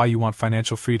about why you want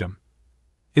financial freedom.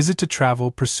 Is it to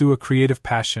travel, pursue a creative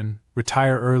passion,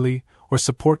 retire early, or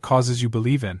support causes you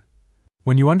believe in?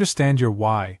 When you understand your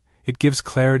why, it gives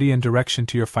clarity and direction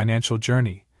to your financial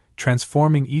journey,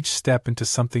 transforming each step into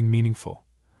something meaningful.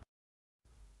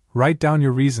 Write down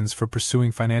your reasons for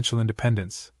pursuing financial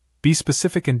independence. Be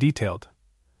specific and detailed.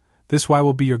 This why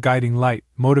will be your guiding light,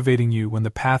 motivating you when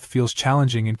the path feels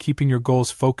challenging and keeping your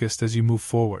goals focused as you move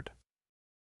forward.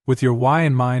 With your why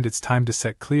in mind, it's time to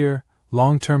set clear,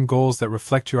 long-term goals that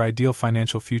reflect your ideal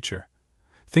financial future.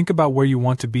 Think about where you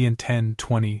want to be in 10,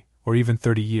 20, or even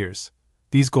 30 years.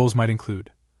 These goals might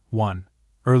include 1.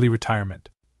 Early retirement.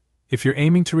 If you're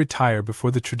aiming to retire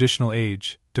before the traditional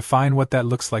age, define what that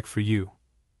looks like for you.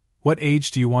 What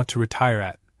age do you want to retire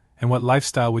at, and what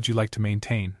lifestyle would you like to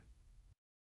maintain?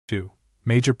 2.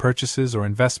 Major purchases or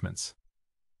investments.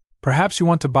 Perhaps you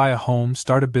want to buy a home,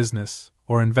 start a business,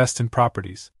 or invest in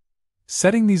properties.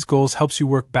 Setting these goals helps you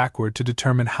work backward to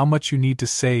determine how much you need to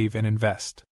save and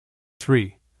invest.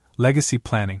 3. Legacy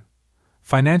planning.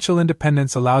 Financial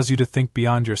independence allows you to think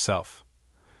beyond yourself.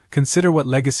 Consider what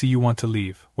legacy you want to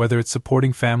leave, whether it's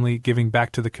supporting family, giving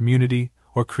back to the community,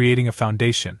 or creating a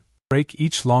foundation. Break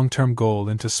each long-term goal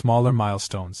into smaller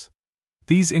milestones.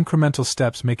 These incremental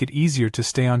steps make it easier to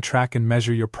stay on track and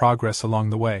measure your progress along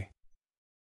the way.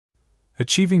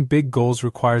 Achieving big goals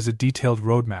requires a detailed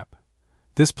roadmap.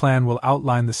 This plan will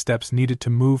outline the steps needed to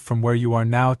move from where you are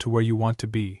now to where you want to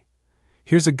be.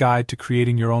 Here's a guide to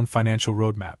creating your own financial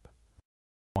roadmap.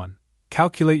 1.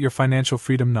 Calculate your financial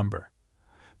freedom number.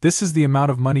 This is the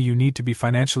amount of money you need to be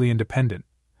financially independent.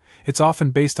 It's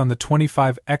often based on the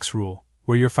 25x rule,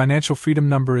 where your financial freedom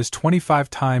number is 25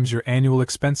 times your annual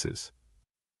expenses.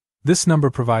 This number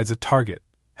provides a target,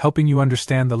 helping you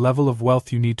understand the level of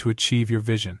wealth you need to achieve your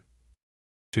vision.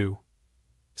 2.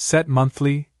 Set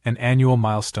monthly and annual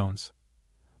milestones.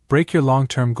 Break your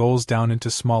long-term goals down into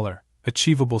smaller,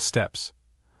 achievable steps.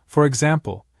 For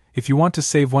example, if you want to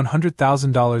save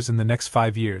 $100,000 in the next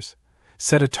 5 years,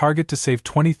 set a target to save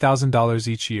 $20,000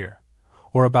 each year,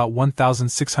 or about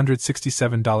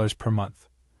 $1,667 per month.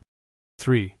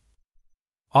 3.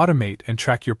 Automate and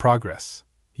track your progress.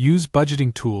 Use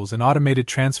budgeting tools and automated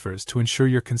transfers to ensure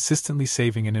you're consistently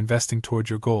saving and investing toward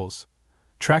your goals.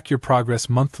 Track your progress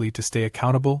monthly to stay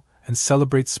accountable and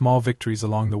celebrate small victories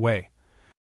along the way.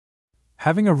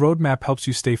 Having a roadmap helps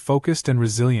you stay focused and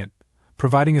resilient,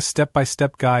 providing a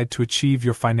step-by-step guide to achieve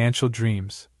your financial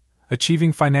dreams.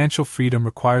 Achieving financial freedom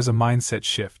requires a mindset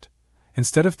shift.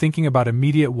 Instead of thinking about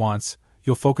immediate wants,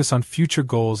 you'll focus on future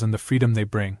goals and the freedom they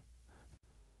bring.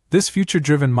 This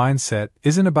future-driven mindset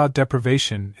isn't about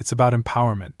deprivation, it's about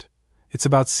empowerment. It's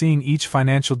about seeing each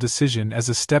financial decision as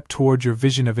a step toward your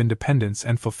vision of independence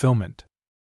and fulfillment.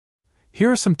 Here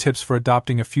are some tips for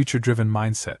adopting a future-driven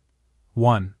mindset.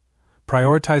 1.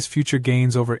 Prioritize future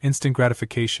gains over instant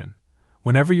gratification.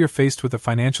 Whenever you're faced with a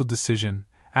financial decision,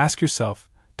 ask yourself,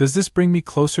 does this bring me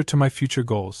closer to my future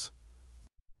goals?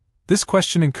 This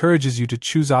question encourages you to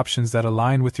choose options that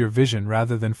align with your vision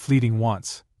rather than fleeting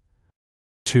wants.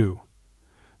 2.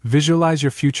 Visualize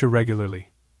your future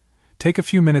regularly. Take a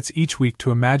few minutes each week to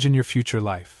imagine your future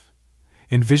life.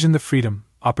 Envision the freedom,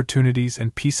 opportunities,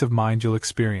 and peace of mind you'll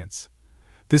experience.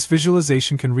 This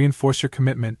visualization can reinforce your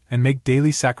commitment and make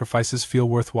daily sacrifices feel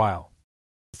worthwhile.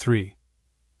 3.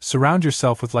 Surround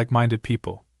yourself with like-minded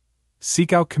people.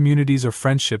 Seek out communities or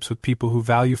friendships with people who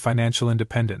value financial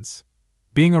independence.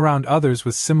 Being around others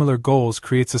with similar goals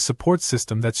creates a support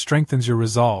system that strengthens your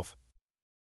resolve.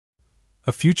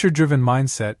 A future-driven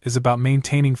mindset is about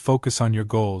maintaining focus on your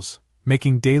goals,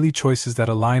 making daily choices that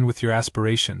align with your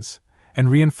aspirations, and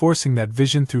reinforcing that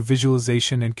vision through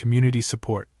visualization and community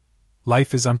support.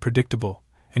 Life is unpredictable,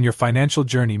 and your financial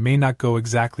journey may not go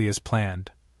exactly as planned.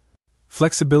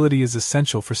 Flexibility is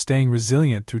essential for staying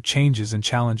resilient through changes and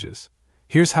challenges.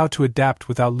 Here's how to adapt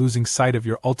without losing sight of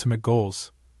your ultimate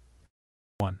goals.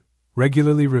 1.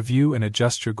 Regularly review and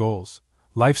adjust your goals.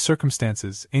 Life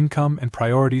circumstances, income, and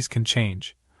priorities can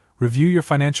change. Review your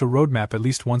financial roadmap at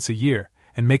least once a year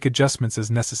and make adjustments as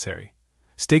necessary.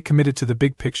 Stay committed to the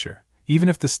big picture, even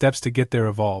if the steps to get there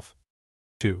evolve.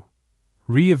 2.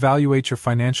 Re-evaluate your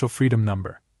financial freedom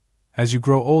number. As you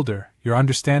grow older, your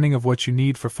understanding of what you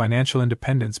need for financial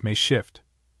independence may shift.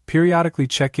 Periodically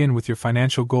check in with your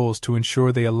financial goals to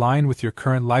ensure they align with your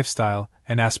current lifestyle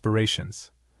and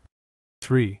aspirations.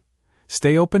 3.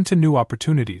 Stay open to new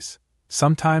opportunities.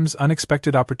 Sometimes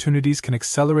unexpected opportunities can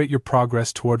accelerate your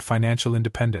progress toward financial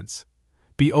independence.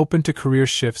 Be open to career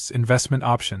shifts, investment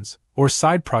options, or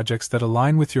side projects that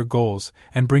align with your goals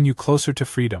and bring you closer to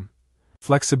freedom.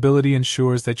 Flexibility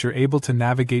ensures that you're able to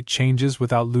navigate changes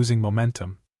without losing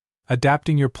momentum.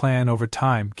 Adapting your plan over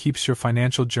time keeps your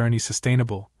financial journey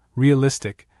sustainable,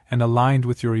 realistic, and aligned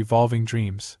with your evolving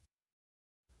dreams.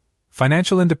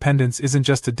 Financial independence isn't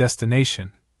just a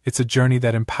destination, it's a journey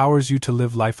that empowers you to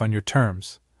live life on your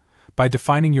terms. By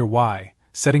defining your why,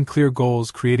 setting clear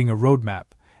goals, creating a roadmap,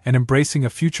 and embracing a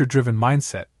future-driven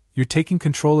mindset, you're taking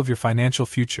control of your financial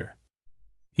future.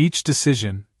 Each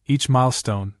decision, each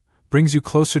milestone, brings you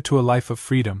closer to a life of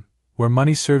freedom, where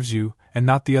money serves you and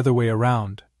not the other way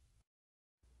around.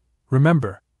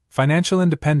 Remember, financial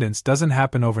independence doesn't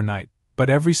happen overnight, but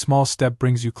every small step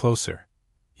brings you closer.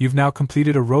 You've now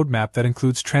completed a roadmap that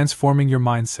includes transforming your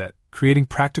mindset, creating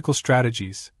practical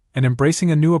strategies, and embracing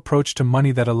a new approach to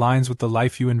money that aligns with the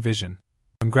life you envision.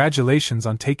 Congratulations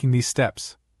on taking these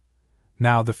steps.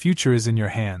 Now the future is in your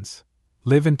hands.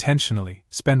 Live intentionally,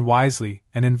 spend wisely,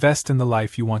 and invest in the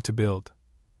life you want to build.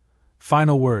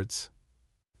 Final words.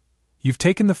 You've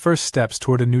taken the first steps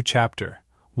toward a new chapter,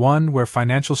 one where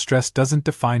financial stress doesn't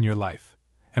define your life,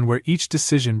 and where each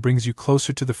decision brings you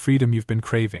closer to the freedom you've been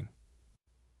craving.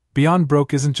 Beyond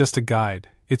Broke isn't just a guide,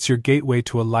 it's your gateway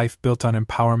to a life built on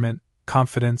empowerment,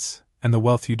 confidence, and the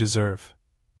wealth you deserve.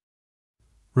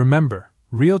 Remember,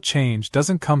 real change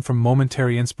doesn't come from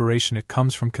momentary inspiration, it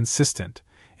comes from consistent,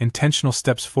 intentional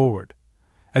steps forward.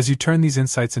 As you turn these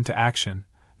insights into action,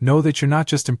 know that you're not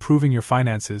just improving your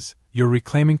finances, you're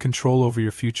reclaiming control over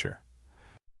your future.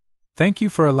 Thank you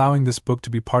for allowing this book to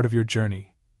be part of your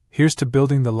journey. Here's to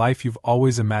building the life you've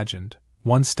always imagined,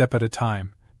 one step at a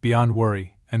time, beyond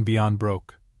worry and beyond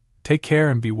broke. Take care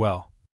and be well.